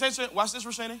 Pay attention. Watch this,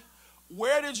 Rashini.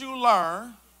 Where did you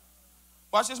learn?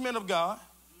 Watch this, men of God.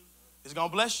 It's going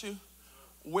to bless you.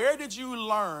 Where did you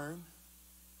learn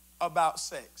about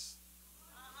sex?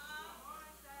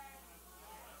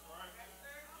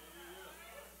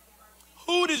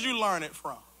 Who did you learn it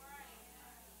from?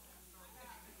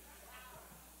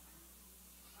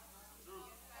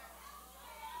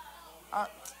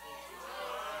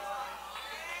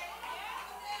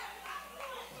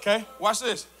 Okay, watch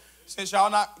this. Since y'all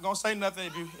not gonna say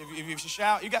nothing, if you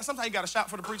shout, sometimes you gotta shout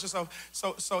for the preacher,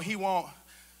 so he won't,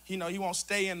 he won't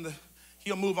stay in the,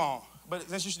 he'll move on. But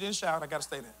since you didn't shout, I gotta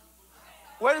stay there.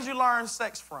 Where did you learn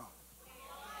sex from?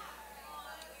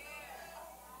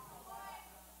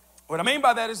 What I mean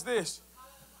by that is this.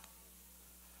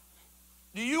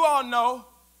 Do you all know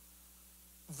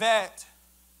that,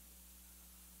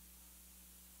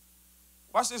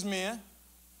 watch this, men,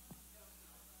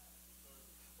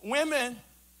 women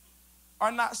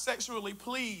are not sexually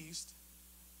pleased.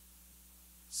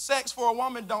 Sex for a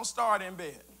woman don't start in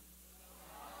bed.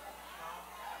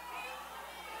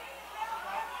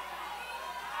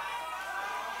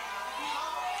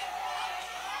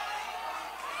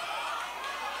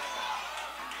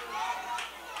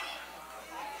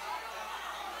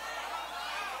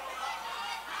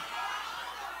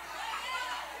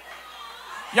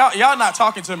 Y'all not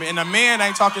talking to me, and the men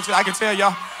ain't talking to me. I can tell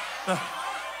y'all.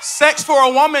 Sex for a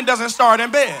woman doesn't start in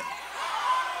bed.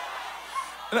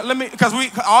 Let me, because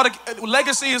all the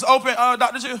legacy is open.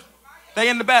 Dr. Jew, they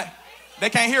in the back.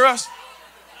 They can't hear us.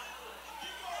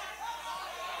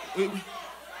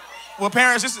 Well,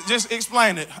 parents, just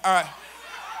explain it. All right.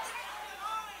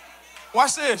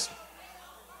 Watch this.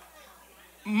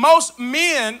 Most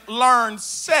men learn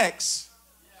sex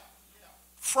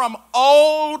from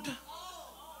old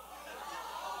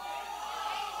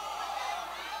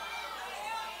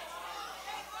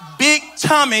big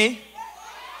tummy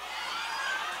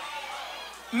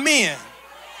men.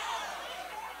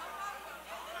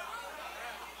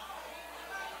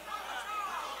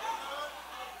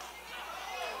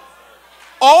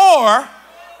 Or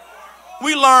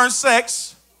we learn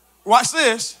sex, watch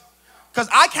this, because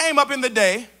I came up in the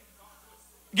day,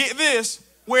 get this,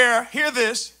 where, hear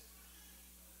this,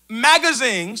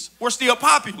 magazines were still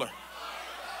popular.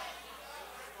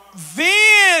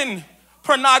 Then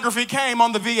pornography came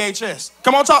on the VHS?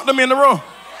 Come on, talk to me in the room.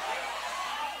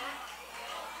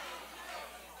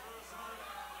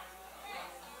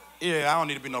 Yeah, I don't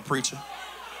need to be no preacher.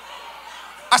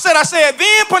 I said,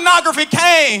 then pornography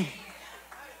came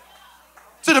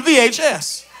to the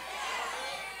VHS.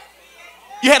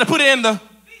 You had to put it in the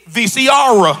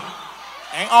VCR.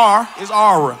 Ain't R, it's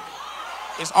Aura.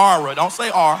 It's Aura. Don't say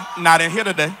R. Not in here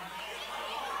today.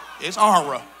 It's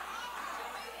Aura.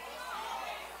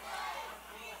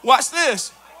 Watch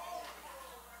this.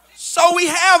 So we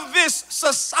have this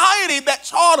society that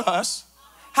taught us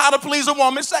how to please a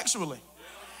woman sexually.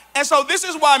 And so this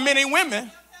is why many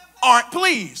women aren't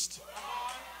pleased.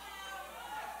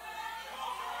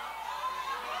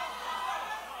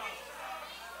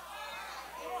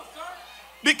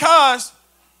 Because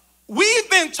we've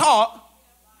been taught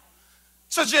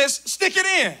to just stick it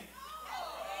in.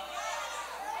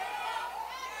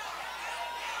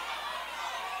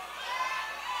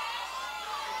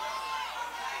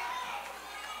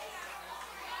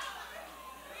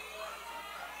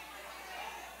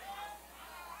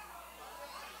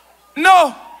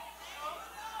 No.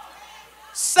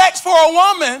 Sex for a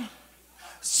woman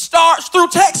starts through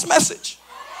text message.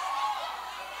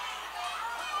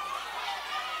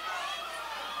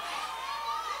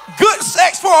 Good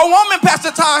sex for a woman,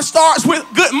 Pastor Ty, starts with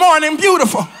good morning,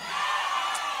 beautiful.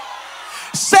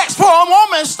 Sex for a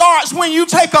woman starts when you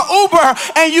take an Uber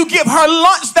and you give her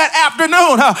lunch that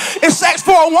afternoon. It's sex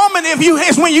for a woman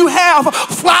is when you have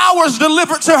flowers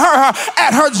delivered to her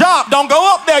at her job. Don't go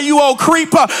up there, you old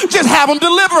creep. Just have them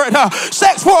delivered.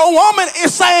 Sex for a woman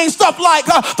is saying stuff like,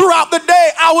 throughout the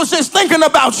day, I was just thinking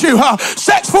about you.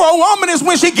 Sex for a woman is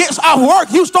when she gets off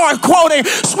work, you start quoting,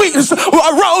 sweet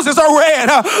roses are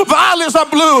red, violets are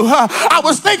blue. I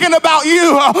was thinking about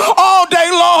you all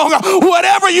day long.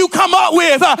 Whatever you come up with,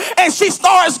 and she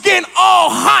starts getting all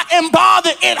hot and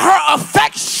bothered in her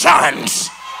affections.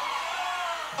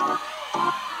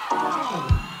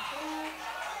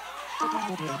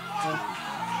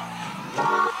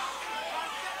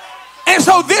 And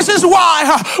so this is why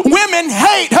women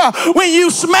hate when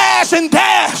you smash and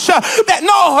dash.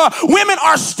 Women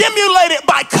are stimulated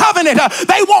by covenant.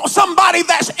 They want somebody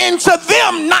that's into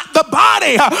them, not the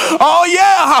body. Oh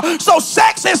yeah. So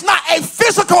sex is not a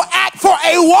physical act for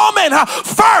a woman.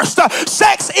 First,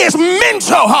 sex is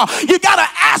mental. You gotta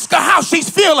ask her how she's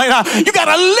feeling. You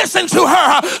gotta listen to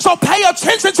her. So pay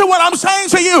attention to what I'm saying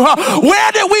to you.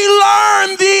 Where did we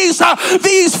learn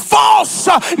these false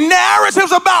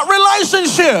narratives about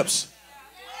relationships?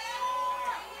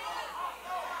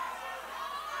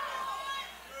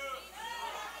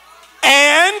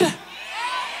 And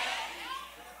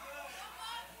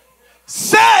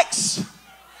sex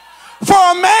for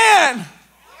a man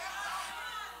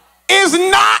is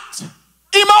not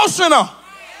emotional.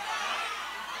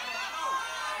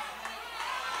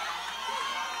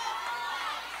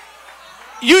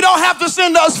 You don't have to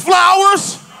send us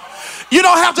flowers. You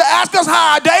don't have to ask us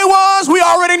how our day was. We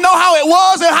already know how it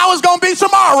was and how it's going to be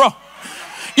tomorrow.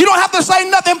 You don't have to say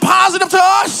nothing positive to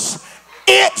us.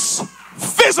 It's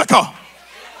physical.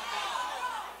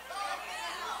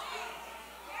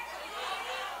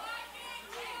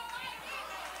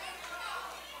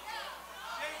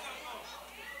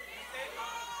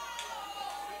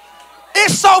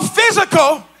 It's so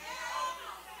physical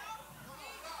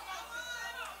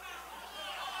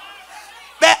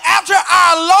that after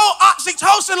our low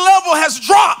oxytocin level has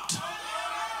dropped,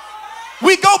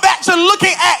 we go back to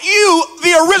looking at you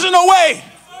the original way.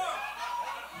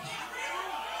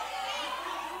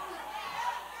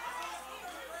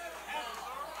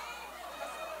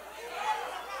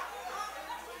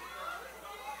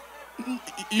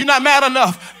 You're not mad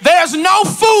enough. There's no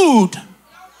food.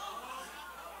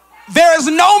 There is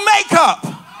no makeup.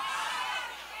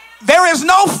 There is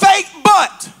no fake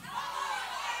butt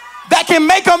that can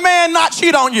make a man not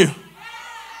cheat on you.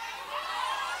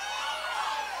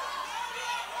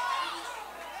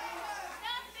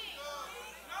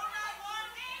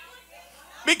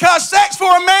 Because sex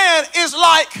for a man is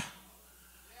like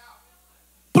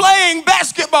playing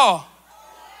basketball.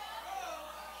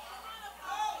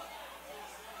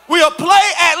 We'll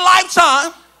play at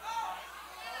Lifetime.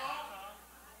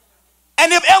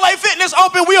 And if LA Fitness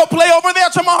open, we'll play over there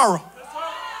tomorrow.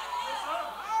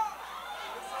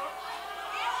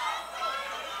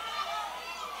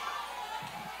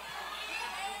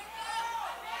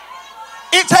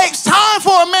 It takes time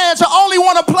for a man to only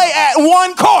want to play at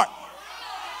one court.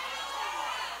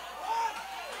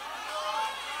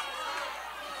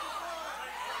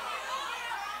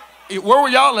 Where were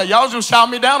y'all at? Y'all just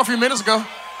shouting me down a few minutes ago.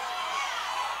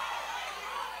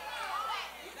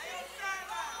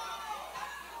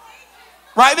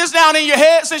 Write this down in your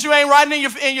head since you ain't writing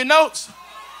in your notes.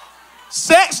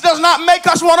 Sex does not make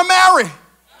us want to marry.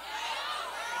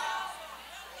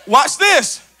 Watch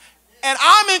this. And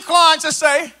I'm inclined to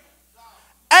say,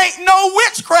 ain't no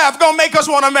witchcraft gonna make us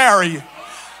want to marry you.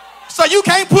 So you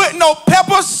can't put no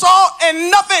pepper, salt,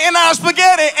 and nothing in our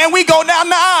spaghetti and we go down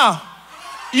the aisle.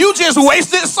 You just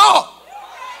wasted salt.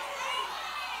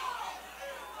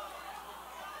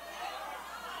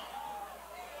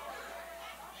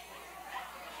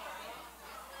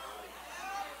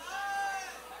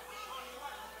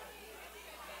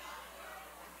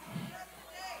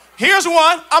 Here's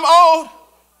one. I'm old.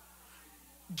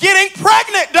 Getting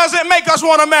pregnant doesn't make us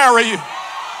want to marry you.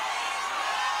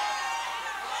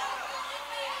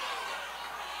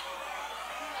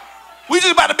 We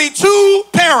just about to be two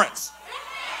parents.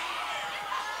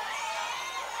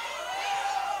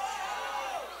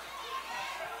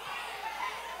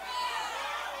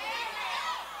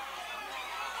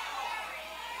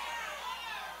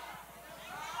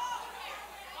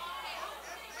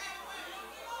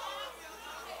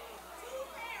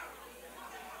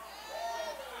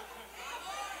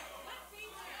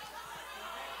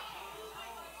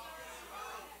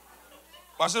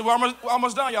 Watch this. We're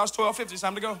almost done, y'all. It's 12:50. It's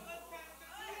time to go.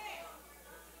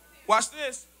 Watch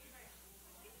this.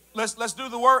 Let's do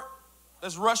the work.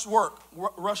 Let's rush work.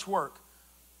 Rush work.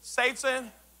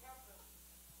 Satan,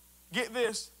 get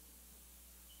this.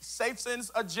 Satan's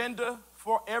agenda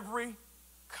for every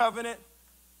covenant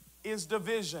is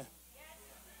division.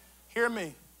 Hear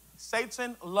me.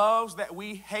 Satan loves that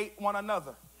we hate one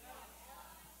another.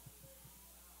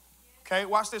 Okay,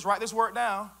 watch this. Write this word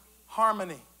down.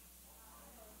 Harmony.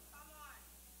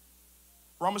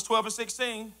 Romans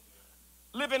 12:16.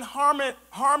 Live in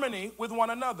harmony with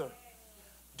one another.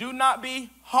 Do not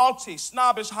be haughty,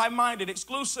 snobbish, high-minded,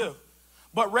 exclusive,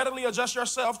 but readily adjust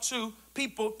yourself to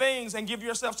people, things, and give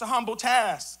yourself to humble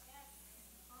tasks.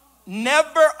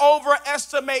 Never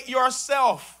overestimate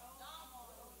yourself.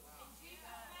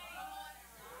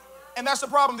 And that's the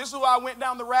problem. This is why I went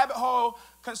down the rabbit hole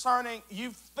concerning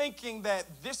you thinking that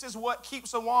this is what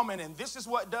keeps a woman and this is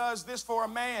what does this for a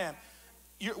man.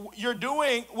 You're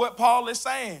doing what Paul is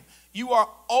saying. You are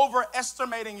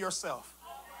overestimating yourself.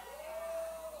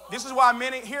 This is why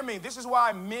many, hear me, this is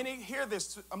why many hear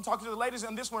this. I'm talking to the ladies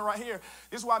in this one right here.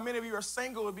 This is why many of you are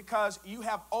single, because you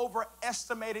have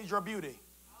overestimated your beauty.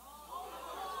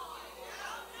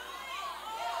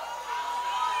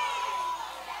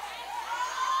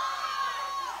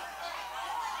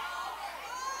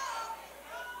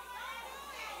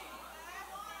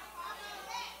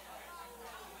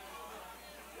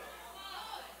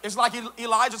 It's like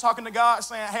Elijah talking to God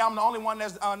saying, hey, I'm the only one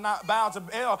that's not bowed to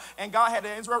Baal. And God had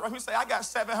to interrupt him and say, I got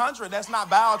 700 that's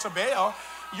not bowed to Baal.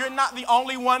 You're not the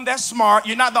only one that's smart.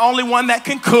 You're not the only one that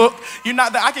can cook.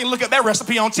 I can look at that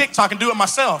recipe on TikTok and do it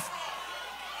myself.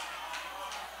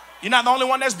 You're not the only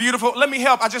one that's beautiful. Let me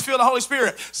help. I just feel the Holy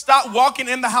Spirit. Stop walking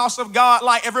in the house of God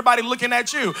like everybody looking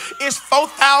at you. It's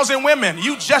 4,000 women.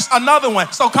 You just another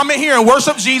one. So come in here and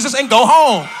worship Jesus and go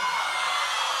home.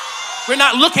 We're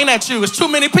not looking at you. It's too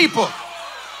many people.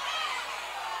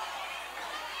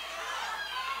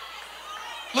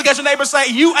 Look at your neighbor and say,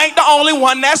 you ain't the only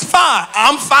one that's fine.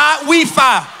 I'm fine. We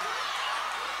fine.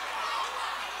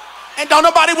 And don't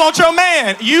nobody want your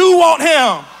man. You want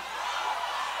him.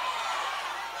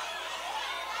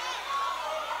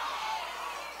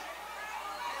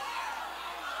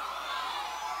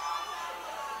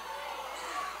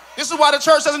 This is why the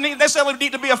church doesn't necessarily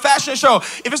need to be a fashion show.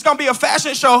 If it's going to be a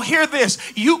fashion show, hear this.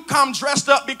 You come dressed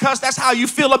up because that's how you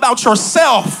feel about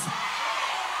yourself.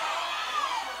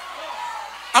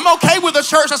 I'm okay with a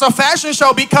church that's a fashion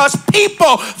show because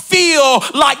people feel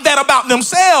like that about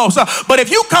themselves. But if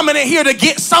you coming in here to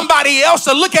get somebody else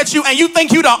to look at you and you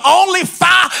think you're the only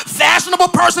fashionable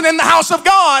person in the house of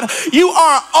God, you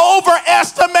are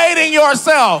overestimating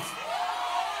yourself.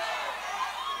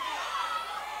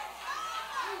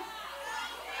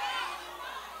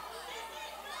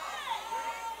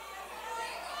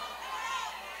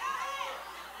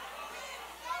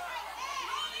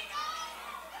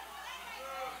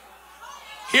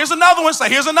 Here's another one. Say,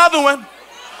 here's another one.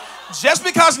 Just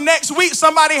because next week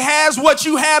somebody has what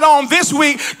you had on this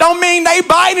week don't mean they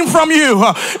biting from you.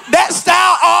 That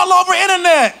style all over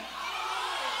internet.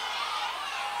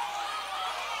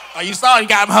 Oh, you saw you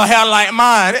got her hair like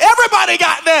mine. Everybody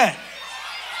got that.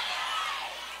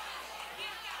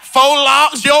 4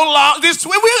 locks, your locks, this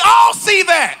we all see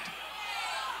that.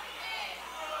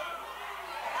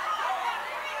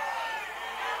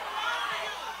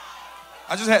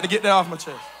 I just had to get that off my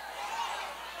chest.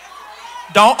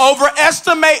 Don't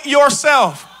overestimate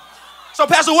yourself. So,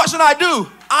 Pastor, what should I do?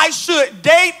 I should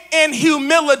date in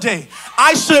humility.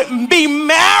 I should be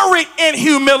married in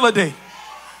humility.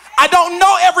 I don't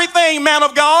know everything, man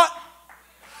of God.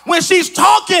 When she's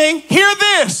talking, hear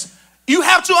this. You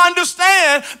have to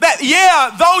understand that,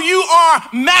 yeah, though you are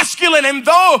masculine and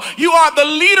though you are the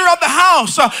leader of the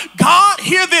house, God,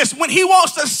 hear this, when he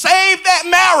wants to save that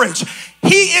marriage,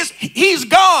 he's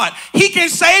God. He can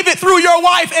save it through your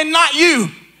wife and not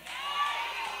you.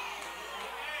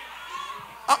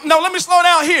 No, let me slow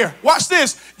down here. Watch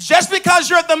this. Just because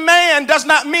you're the man does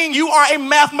not mean you are a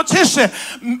mathematician.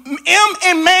 M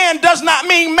in man does not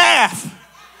mean math.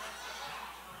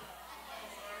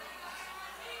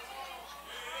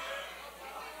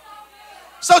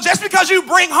 So just because you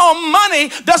bring home money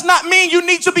does not mean you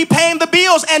need to be paying the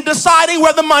bills and deciding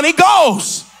where the money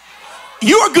goes.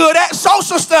 You are good at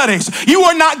social studies. You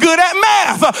are not good at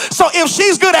math. So if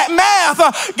she's good at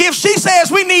math, if she says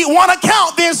we need one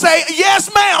account, then say,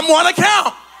 yes, ma'am, one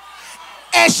account.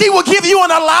 And she will give you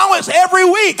an allowance every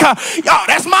week. Y'all,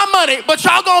 that's my money, but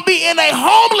y'all gonna be in a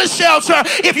homeless shelter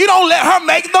if you don't let her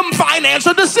make them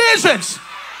financial decisions.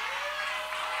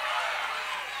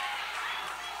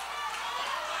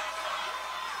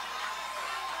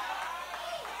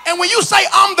 And when you say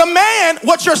I'm the man,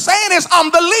 what you're saying is I'm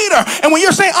the leader. And when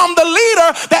you're saying I'm the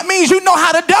leader, that means you know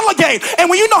how to delegate. And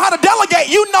when you know how to delegate,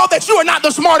 you know that you are not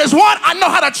the smartest one. I know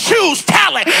how to choose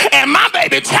talent. And my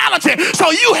baby talented.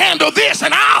 So you handle this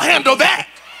and I'll handle that.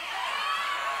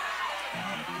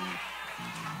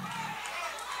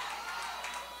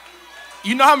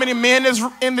 You know how many men is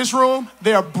in this room?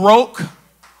 They're broke.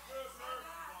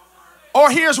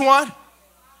 Or here's one.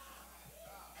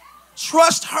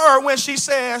 Trust her when she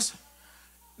says,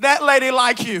 that lady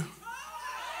like you.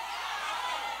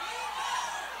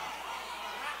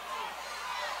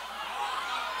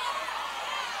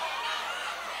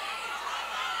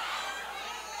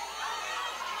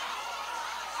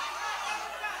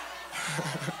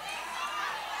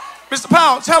 Mr.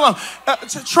 Powell, tell him,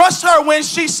 to trust her when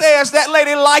she says that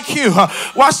lady like you.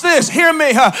 Watch this, hear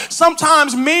me.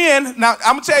 Sometimes men, now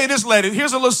I'm gonna tell you this, lady,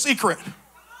 here's a little secret.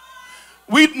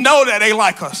 We know that they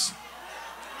like us.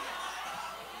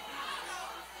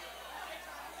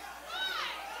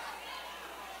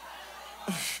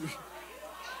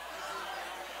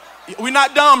 We're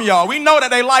not dumb, y'all. We know that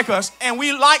they like us, and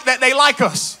we like that they like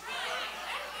us.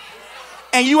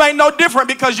 And you ain't no different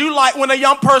because you like when a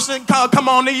young person come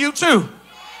on to you too.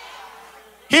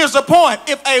 Here's the point.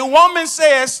 If a woman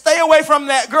says, stay away from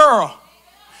that girl,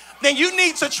 then you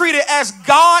need to treat it as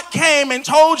God came and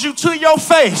told you to your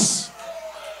face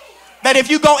that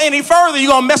if you go any further, you're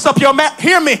going to mess up your map.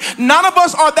 Hear me. None of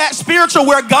us are that spiritual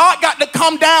where God got to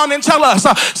come down and tell us.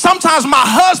 Sometimes my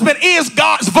husband is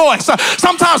God's voice.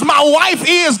 Sometimes my wife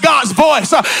is God's voice.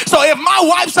 So if my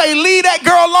wife say, leave that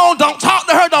girl alone, don't talk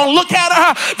to her, don't look at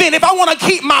her, then if I want to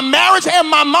keep my marriage and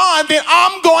my mind, then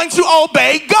I'm going to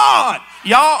obey God.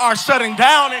 Y'all are shutting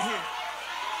down in here.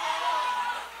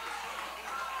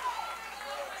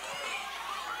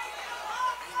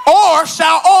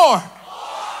 Or.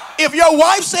 If your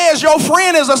wife says your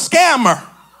friend is a scammer,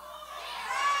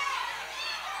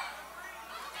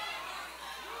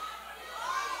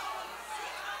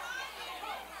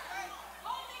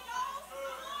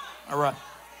 all right.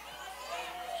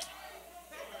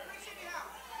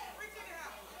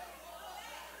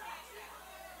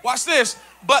 Watch this.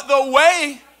 But the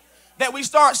way that we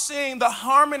start seeing the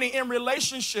harmony in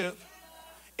relationship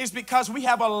is because we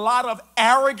have a lot of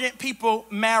arrogant people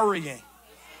marrying.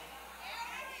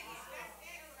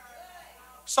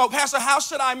 So, Pastor, how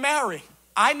should I marry?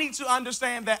 I need to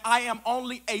understand that I am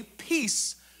only a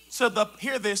piece to the,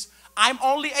 hear this, I'm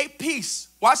only a piece.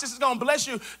 Watch this, it's going to bless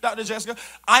you, Dr. Jessica.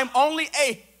 I'm only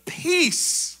a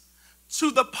piece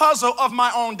to the puzzle of my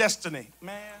own destiny.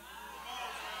 Man.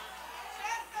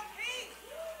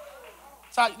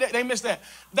 Sorry, they missed that.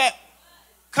 That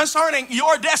concerning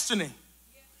your destiny,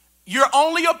 you're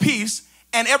only a piece,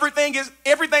 and everything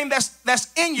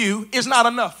that's in you is not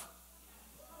enough.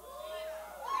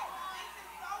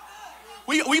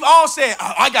 We've all said,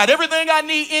 I got everything I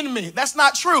need in me. That's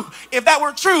not true. If that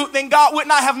were true, then God would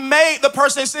not have made the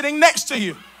person sitting next to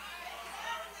you.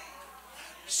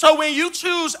 So when you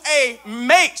choose a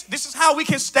mate, this is how we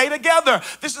can stay together.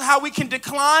 This is how we can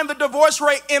decline the divorce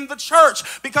rate in the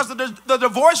church, because the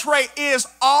divorce rate is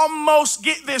almost,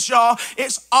 get this, y'all,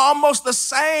 it's almost the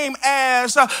same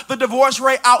as the divorce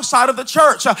rate outside of the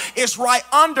church. It's right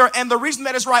under, and the reason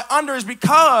that it's right under is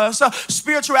because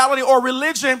spirituality or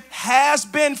religion has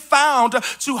been found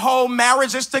to hold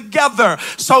marriages together.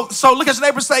 So look at your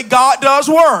neighbor and say, God does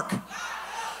work.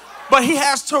 but he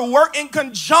has to work in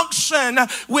conjunction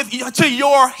with to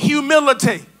your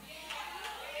humility.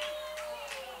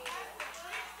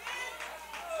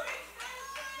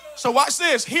 So watch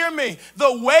this, hear me.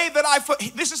 The way that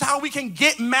this is how we can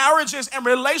get marriages and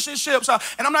relationships. And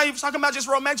I'm not even talking about just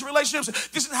romantic relationships.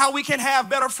 This is how we can have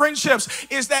better friendships,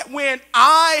 is that when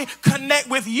I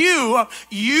connect with you,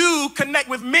 you connect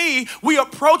with me, we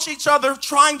approach each other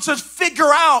trying to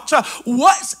figure out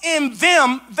what's in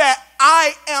them that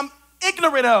I am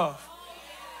ignorant of.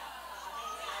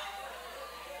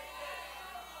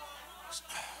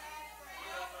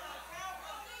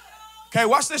 Okay,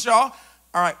 watch this, y'all.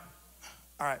 All right.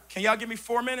 Can y'all give me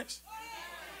 4 minutes?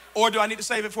 Or do I need to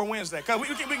save it for Wednesday? Because we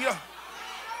can go.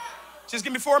 Just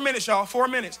give me 4 minutes, y'all. 4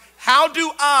 minutes.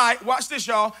 Watch this,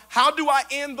 y'all. How do I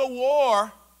end the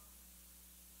war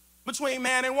between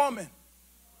man and woman?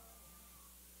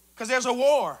 Because there's a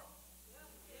war.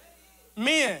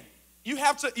 Men, you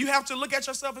have to look at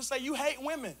yourself and say, you hate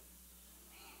women.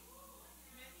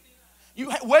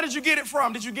 Where did you get it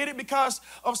from? Did you get it because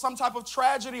of some type of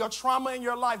tragedy or trauma in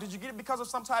your life? Did you get it because of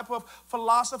some type of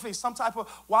philosophy,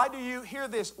 why do you hear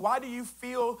this? Why do you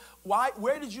feel,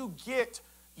 where did you get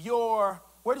your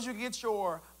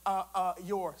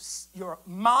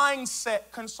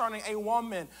mindset concerning a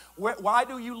woman? Why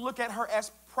do you look at her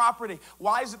as property?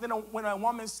 Why is it that when a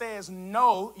woman says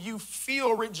no, you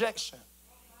feel rejection?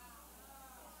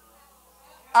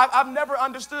 I've never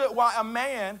understood why a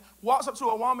man walks up to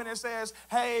a woman and says,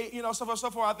 hey, so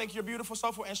forth, I think you're beautiful,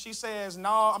 so forth, and she says,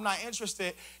 no, I'm not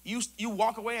interested. You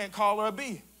walk away and call her a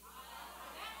B.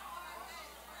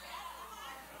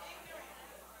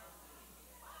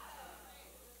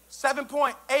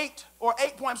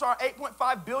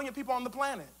 $8.5 billion people on the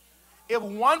planet. If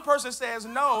one person says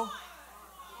no,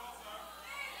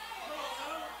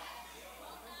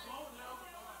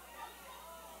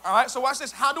 all right, so watch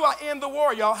this. How do I end the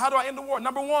war, y'all? How do I end the war?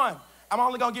 Number one, I'm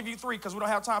only going to give you 3 because we don't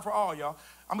have time for all, y'all.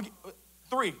 I'm going to give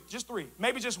 3, just 3.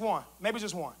 Maybe just one.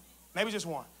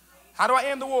 How do I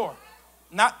end the war?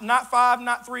 Not 5,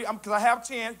 not 3, because I have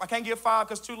 10. I can't give 5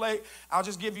 because it's too late. I'll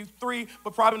just give you 3,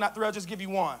 but probably not 3. I'll just give you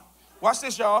 1. Watch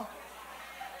this, y'all.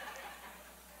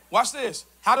 Watch this.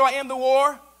 How do I end the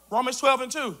war? Romans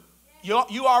 12:2.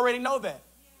 You already know that.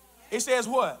 It says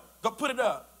what? Go put it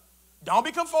up. Don't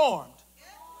be conformed.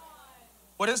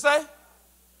 What did it say?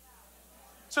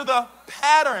 To the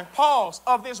pattern, pause,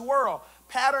 of this world.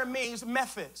 Pattern means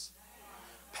methods.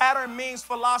 Pattern means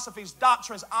philosophies,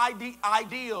 doctrines,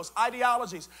 ideals,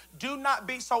 ideologies. Do not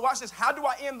be, so watch this. How do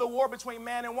I end the war between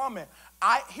man and woman?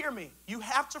 Hear me. You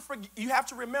have to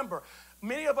remember,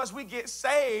 many of us, we get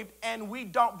saved and we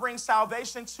don't bring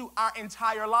salvation to our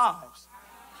entire lives.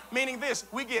 Meaning this,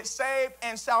 we get saved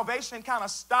and salvation kind of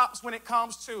stops when it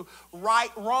comes to right,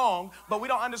 wrong, but we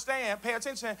don't understand, pay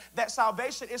attention, that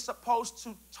salvation is supposed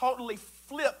to totally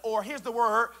flip, or here's the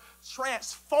word,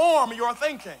 transform your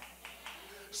thinking.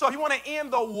 So if you want to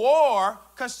end the war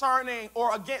concerning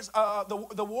or against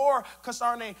the war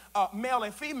concerning male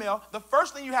and female, the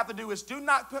first thing you have to do is do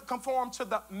not conform to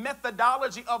the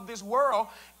methodology of this world.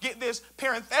 Get this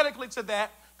parenthetically to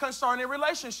that concerning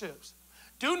relationships.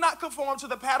 Do not conform to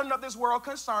the pattern of this world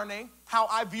concerning how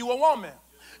I view a woman.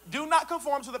 Do not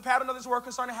conform to the pattern of this world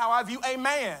concerning how I view a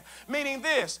man. Meaning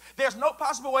this, there's no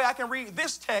possible way I can read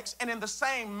this text and in the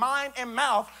same mind and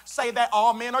mouth say that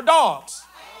all men are dogs.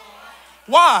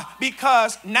 Why?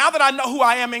 Because now that I know who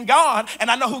I am in God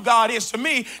and I know who God is to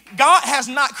me, God has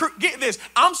not, get this,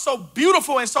 I'm so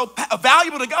beautiful and so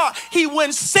valuable to God, he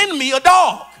wouldn't send me a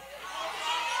dog.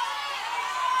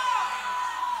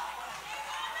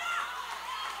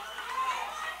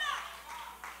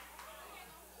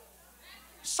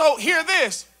 So hear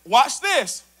this, watch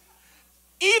this.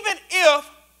 Even if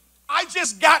I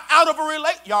just got out of a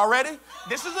relationship, y'all ready?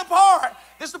 This is the part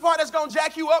that's gonna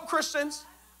jack you up, Christians.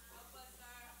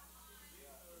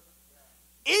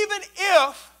 Even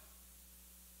if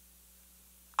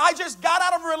I just got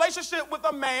out of a relationship with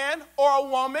a man or a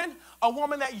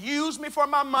woman that used me for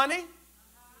my money,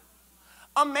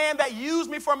 a man that used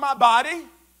me for my body,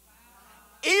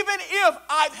 even if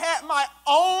I've had my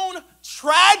own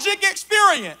tragic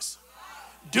experience,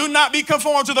 do not be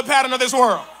conformed to the pattern of this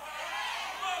world.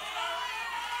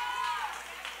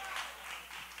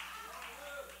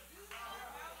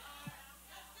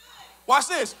 Watch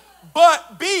this.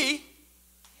 But be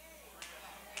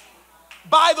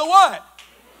by the what?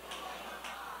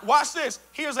 Watch this.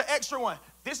 Here's an extra one.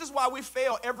 This is why we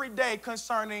fail every day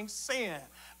concerning sin.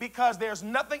 Because there's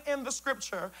nothing in the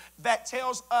scripture that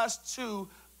tells us to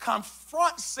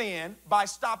confront sin by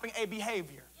stopping a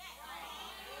behavior.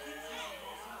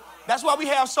 That's why we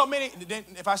have so many.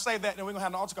 If I say that, then we're going to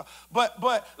have an altar call.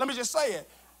 But let me just say it.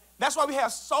 That's why we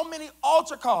have so many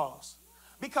altar calls,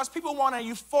 because people want a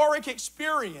euphoric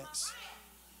experience.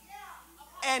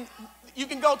 And you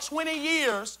can go 20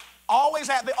 years always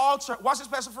at the altar. Watch this,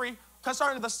 Pastor Free,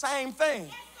 concerning the same thing.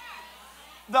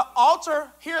 The altar,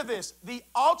 hear this, the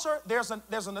altar, there's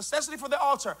a necessity for the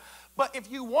altar. But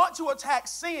if you want to attack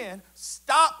sin,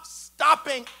 stop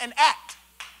stopping and act.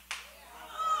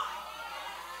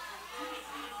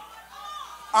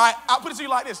 All right, I'll put it to you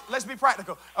like this. Let's be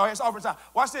practical. All right, it's over time.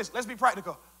 Watch this. Let's be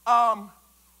practical.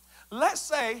 Let's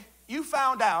say you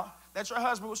found out that your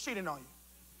husband was cheating on you.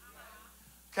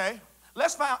 Okay?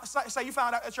 Say you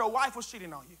found out that your wife was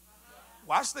cheating on you.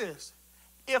 Watch this.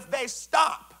 If they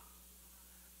stop,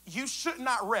 you should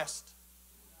not rest.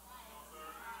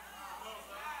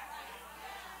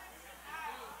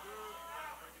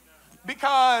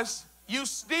 Because you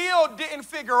still didn't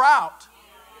figure out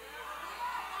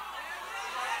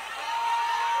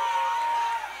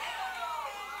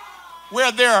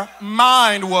where their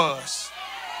mind was.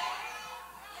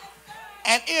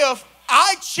 And if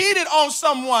I cheated on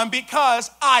someone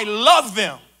because I love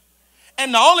them,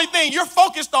 and the only thing you're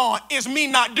focused on is me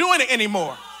not doing it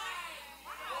anymore,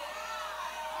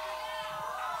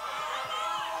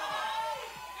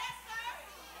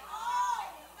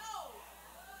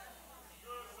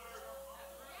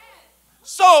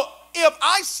 so if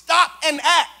I stop and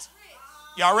act,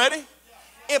 y'all ready?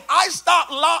 If I stop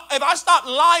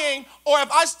lying, or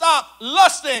if I stop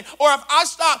lusting, or if I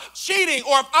stop cheating,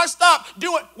 or if I stop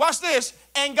doing, watch this,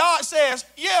 and God says,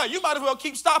 yeah, you might as well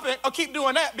keep stopping or keep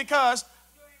doing that because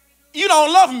you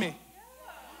don't love me.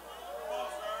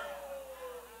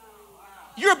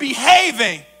 You're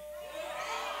behaving.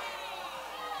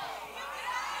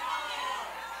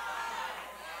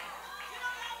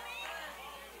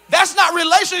 That's not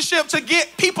relationship to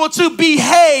get people to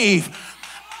behave.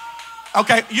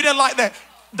 Okay, you didn't like that.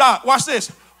 Doc, watch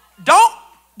this. Don't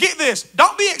get this.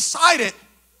 Don't be excited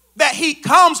that he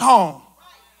comes home.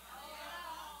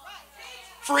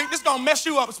 Freak, this is going to mess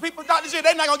you up. People, Dr. G,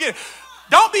 they're not going to get it.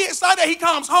 Don't be excited that he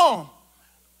comes home.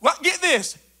 Well, get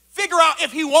this. Figure out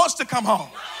if he wants to come home.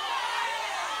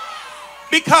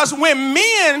 Because when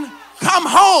men come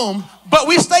home, but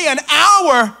we stay an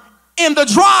hour in the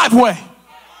driveway,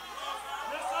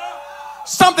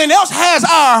 something else has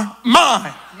our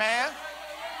mind, man.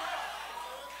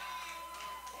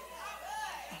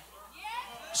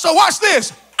 So watch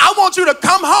this. I want you to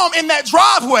come home in that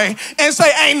driveway and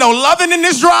say, ain't no loving in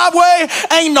this driveway,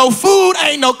 ain't no food,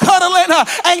 ain't no cuddling,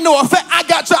 ain't no effect.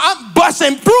 I'm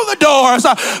busting through the doors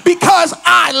because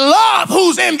I love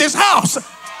who's in this house.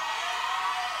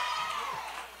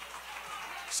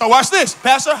 So watch this,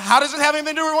 Pastor. How does it have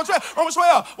anything to do with Romans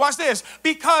 12? Watch this.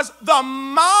 Because the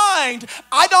mind,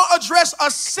 I don't address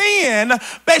a sin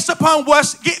based upon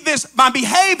my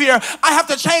behavior. I have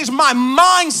to change my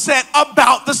mindset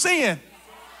about the sin.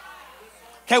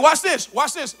 Okay, watch this.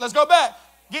 Watch this. Let's go back.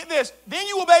 Get this. Then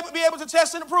you will be able to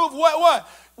test and approve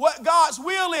what God's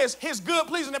will is, his good,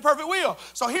 pleasing, and perfect will.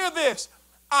 So hear this.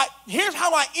 Here's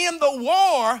how I end the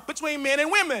war between men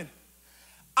and women.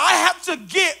 I have to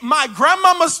get my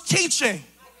grandmama's teaching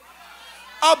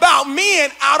about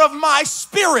men out of my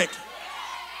spirit.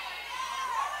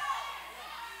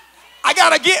 I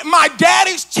got to get my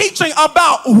daddy's teaching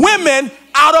about women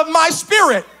out of my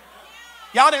spirit.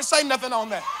 Y'all didn't say nothing on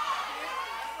that.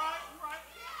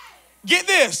 Get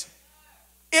this.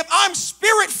 If I'm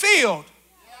spirit-filled,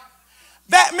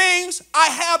 that means I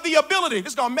have the ability.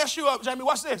 This is going to mess you up, Jamie.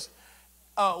 Watch this.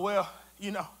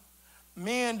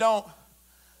 Men don't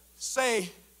say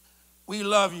we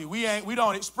love you. We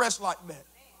don't express like that.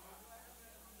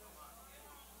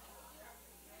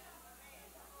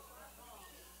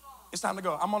 It's time to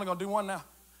go. I'm only going to do one now.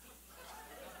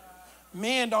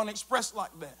 Men don't express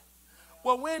like that.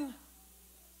 Well, when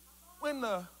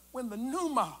the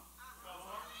pneuma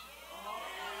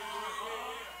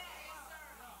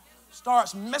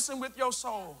starts messing with your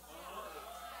soul,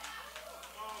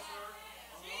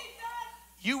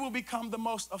 you will become the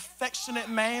most affectionate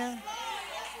man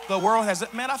the world has.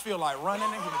 Man, I feel like running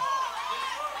in here.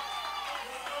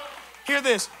 Hear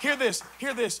this, hear this,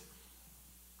 hear this.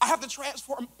 I have to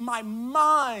transform my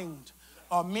mind,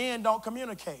 or men don't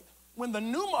communicate. When the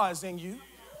pneuma is in you,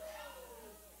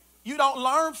 you don't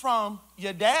learn from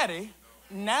your daddy.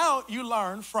 Now you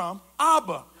learn from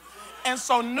Abba. And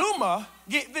so pneuma,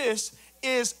 get this,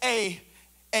 is a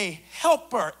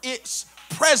helper. It's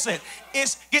present.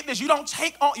 It's, get this, you don't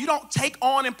take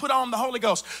on and put on the Holy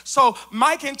Ghost. So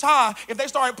Mike and Ty, if they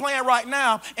started playing right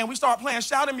now and we start playing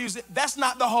shouting music, that's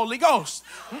not the Holy Ghost.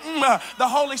 The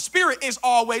Holy Spirit is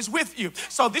always with you.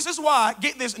 So this is why,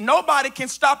 get this, nobody can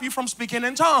stop you from speaking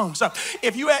in tongues.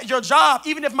 If you at your job,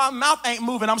 even if my mouth ain't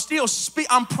moving,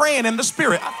 I'm praying in the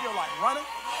Spirit. I feel like running.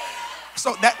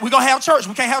 So that we're going to have church.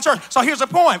 We can't have church. So here's the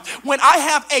point. When I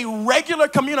have a regular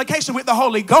communication with the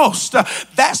Holy Ghost,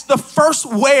 that's the first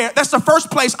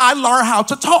place I learn how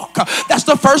to talk. That's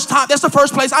the first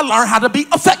place I learn how to be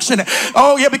affectionate.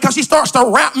 Oh yeah, because he starts to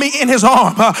wrap me in his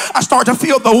arm. I start to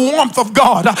feel the warmth of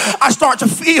God. I start to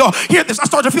feel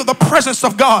the presence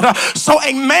of God. So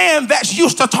a man that's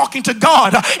used to talking to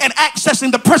God and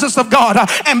accessing the presence of God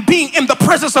and being in the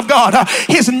presence of God,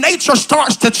 his nature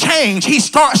starts to change. He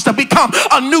starts to become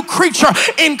a new creature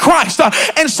in Christ.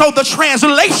 And so the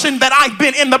translation that I've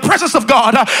been in the presence of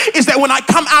God is that when I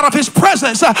come out of his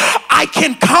presence, I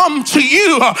can come to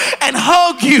you and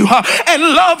hug you and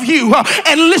love you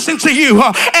and listen to you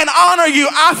and honor you.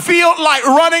 I feel like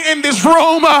running in this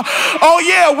room. Oh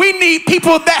yeah, we need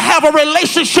people that have a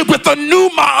relationship with the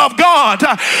pneuma of God.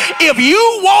 If you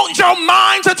want your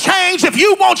mind to change, if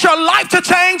you want your life to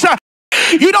change,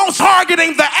 you don't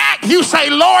targeting the act. You say,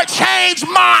 Lord, change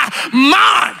my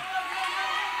mind.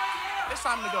 It's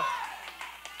time to go.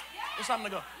 It's time to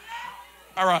go.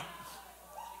 All right.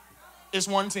 It's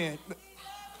 1:10.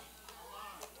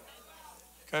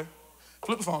 Okay.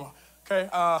 Flip the phone. Okay.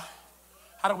 How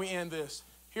do we end this?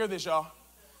 Hear this, y'all.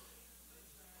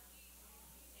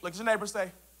 Look at your neighbor,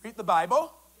 say, read the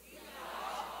Bible.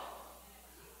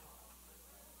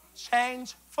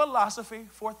 Change philosophy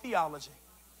for theology.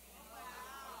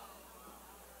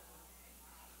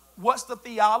 What's the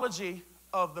theology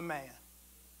of the man?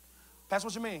 That's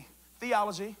what you mean.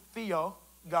 Theology, theo,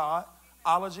 God,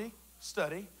 ology,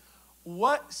 study.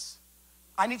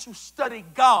 I need to study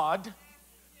God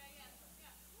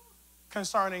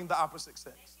concerning the opposite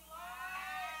sex.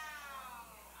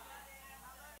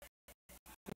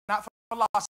 Not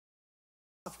philosophy.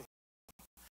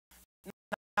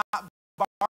 Not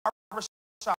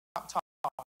barbershop talk.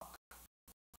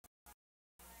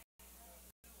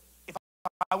 If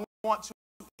I want to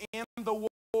end the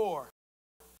war,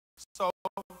 so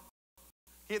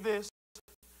get this,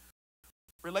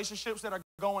 relationships that are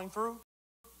going through,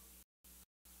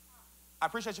 I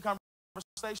appreciate your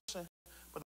conversation,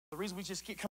 but the reason we just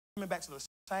keep coming back to the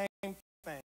same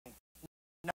thing,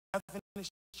 nothing is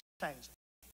changing.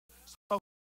 So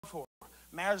forth.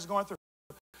 Marriage is going through,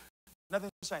 nothing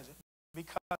is changing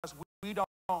because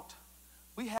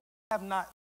we have not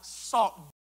sought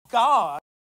God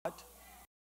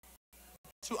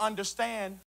to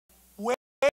understand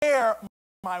where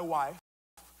my wife,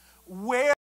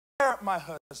 where my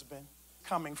husband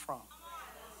coming from.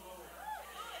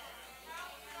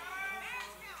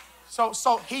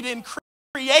 So he didn't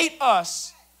create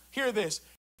us. Hear this.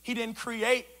 He didn't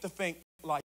create to think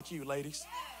like you, ladies.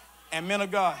 And men of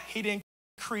God, he didn't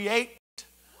create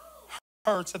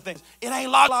her to think. It ain't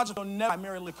logical. Never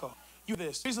Mary Lico. You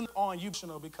this. Reason on you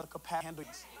because capacity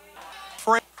handles.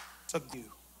 Pray to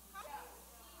you.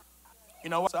 You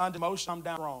know what's under motion? I'm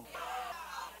down wrong.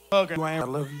 I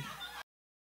love you.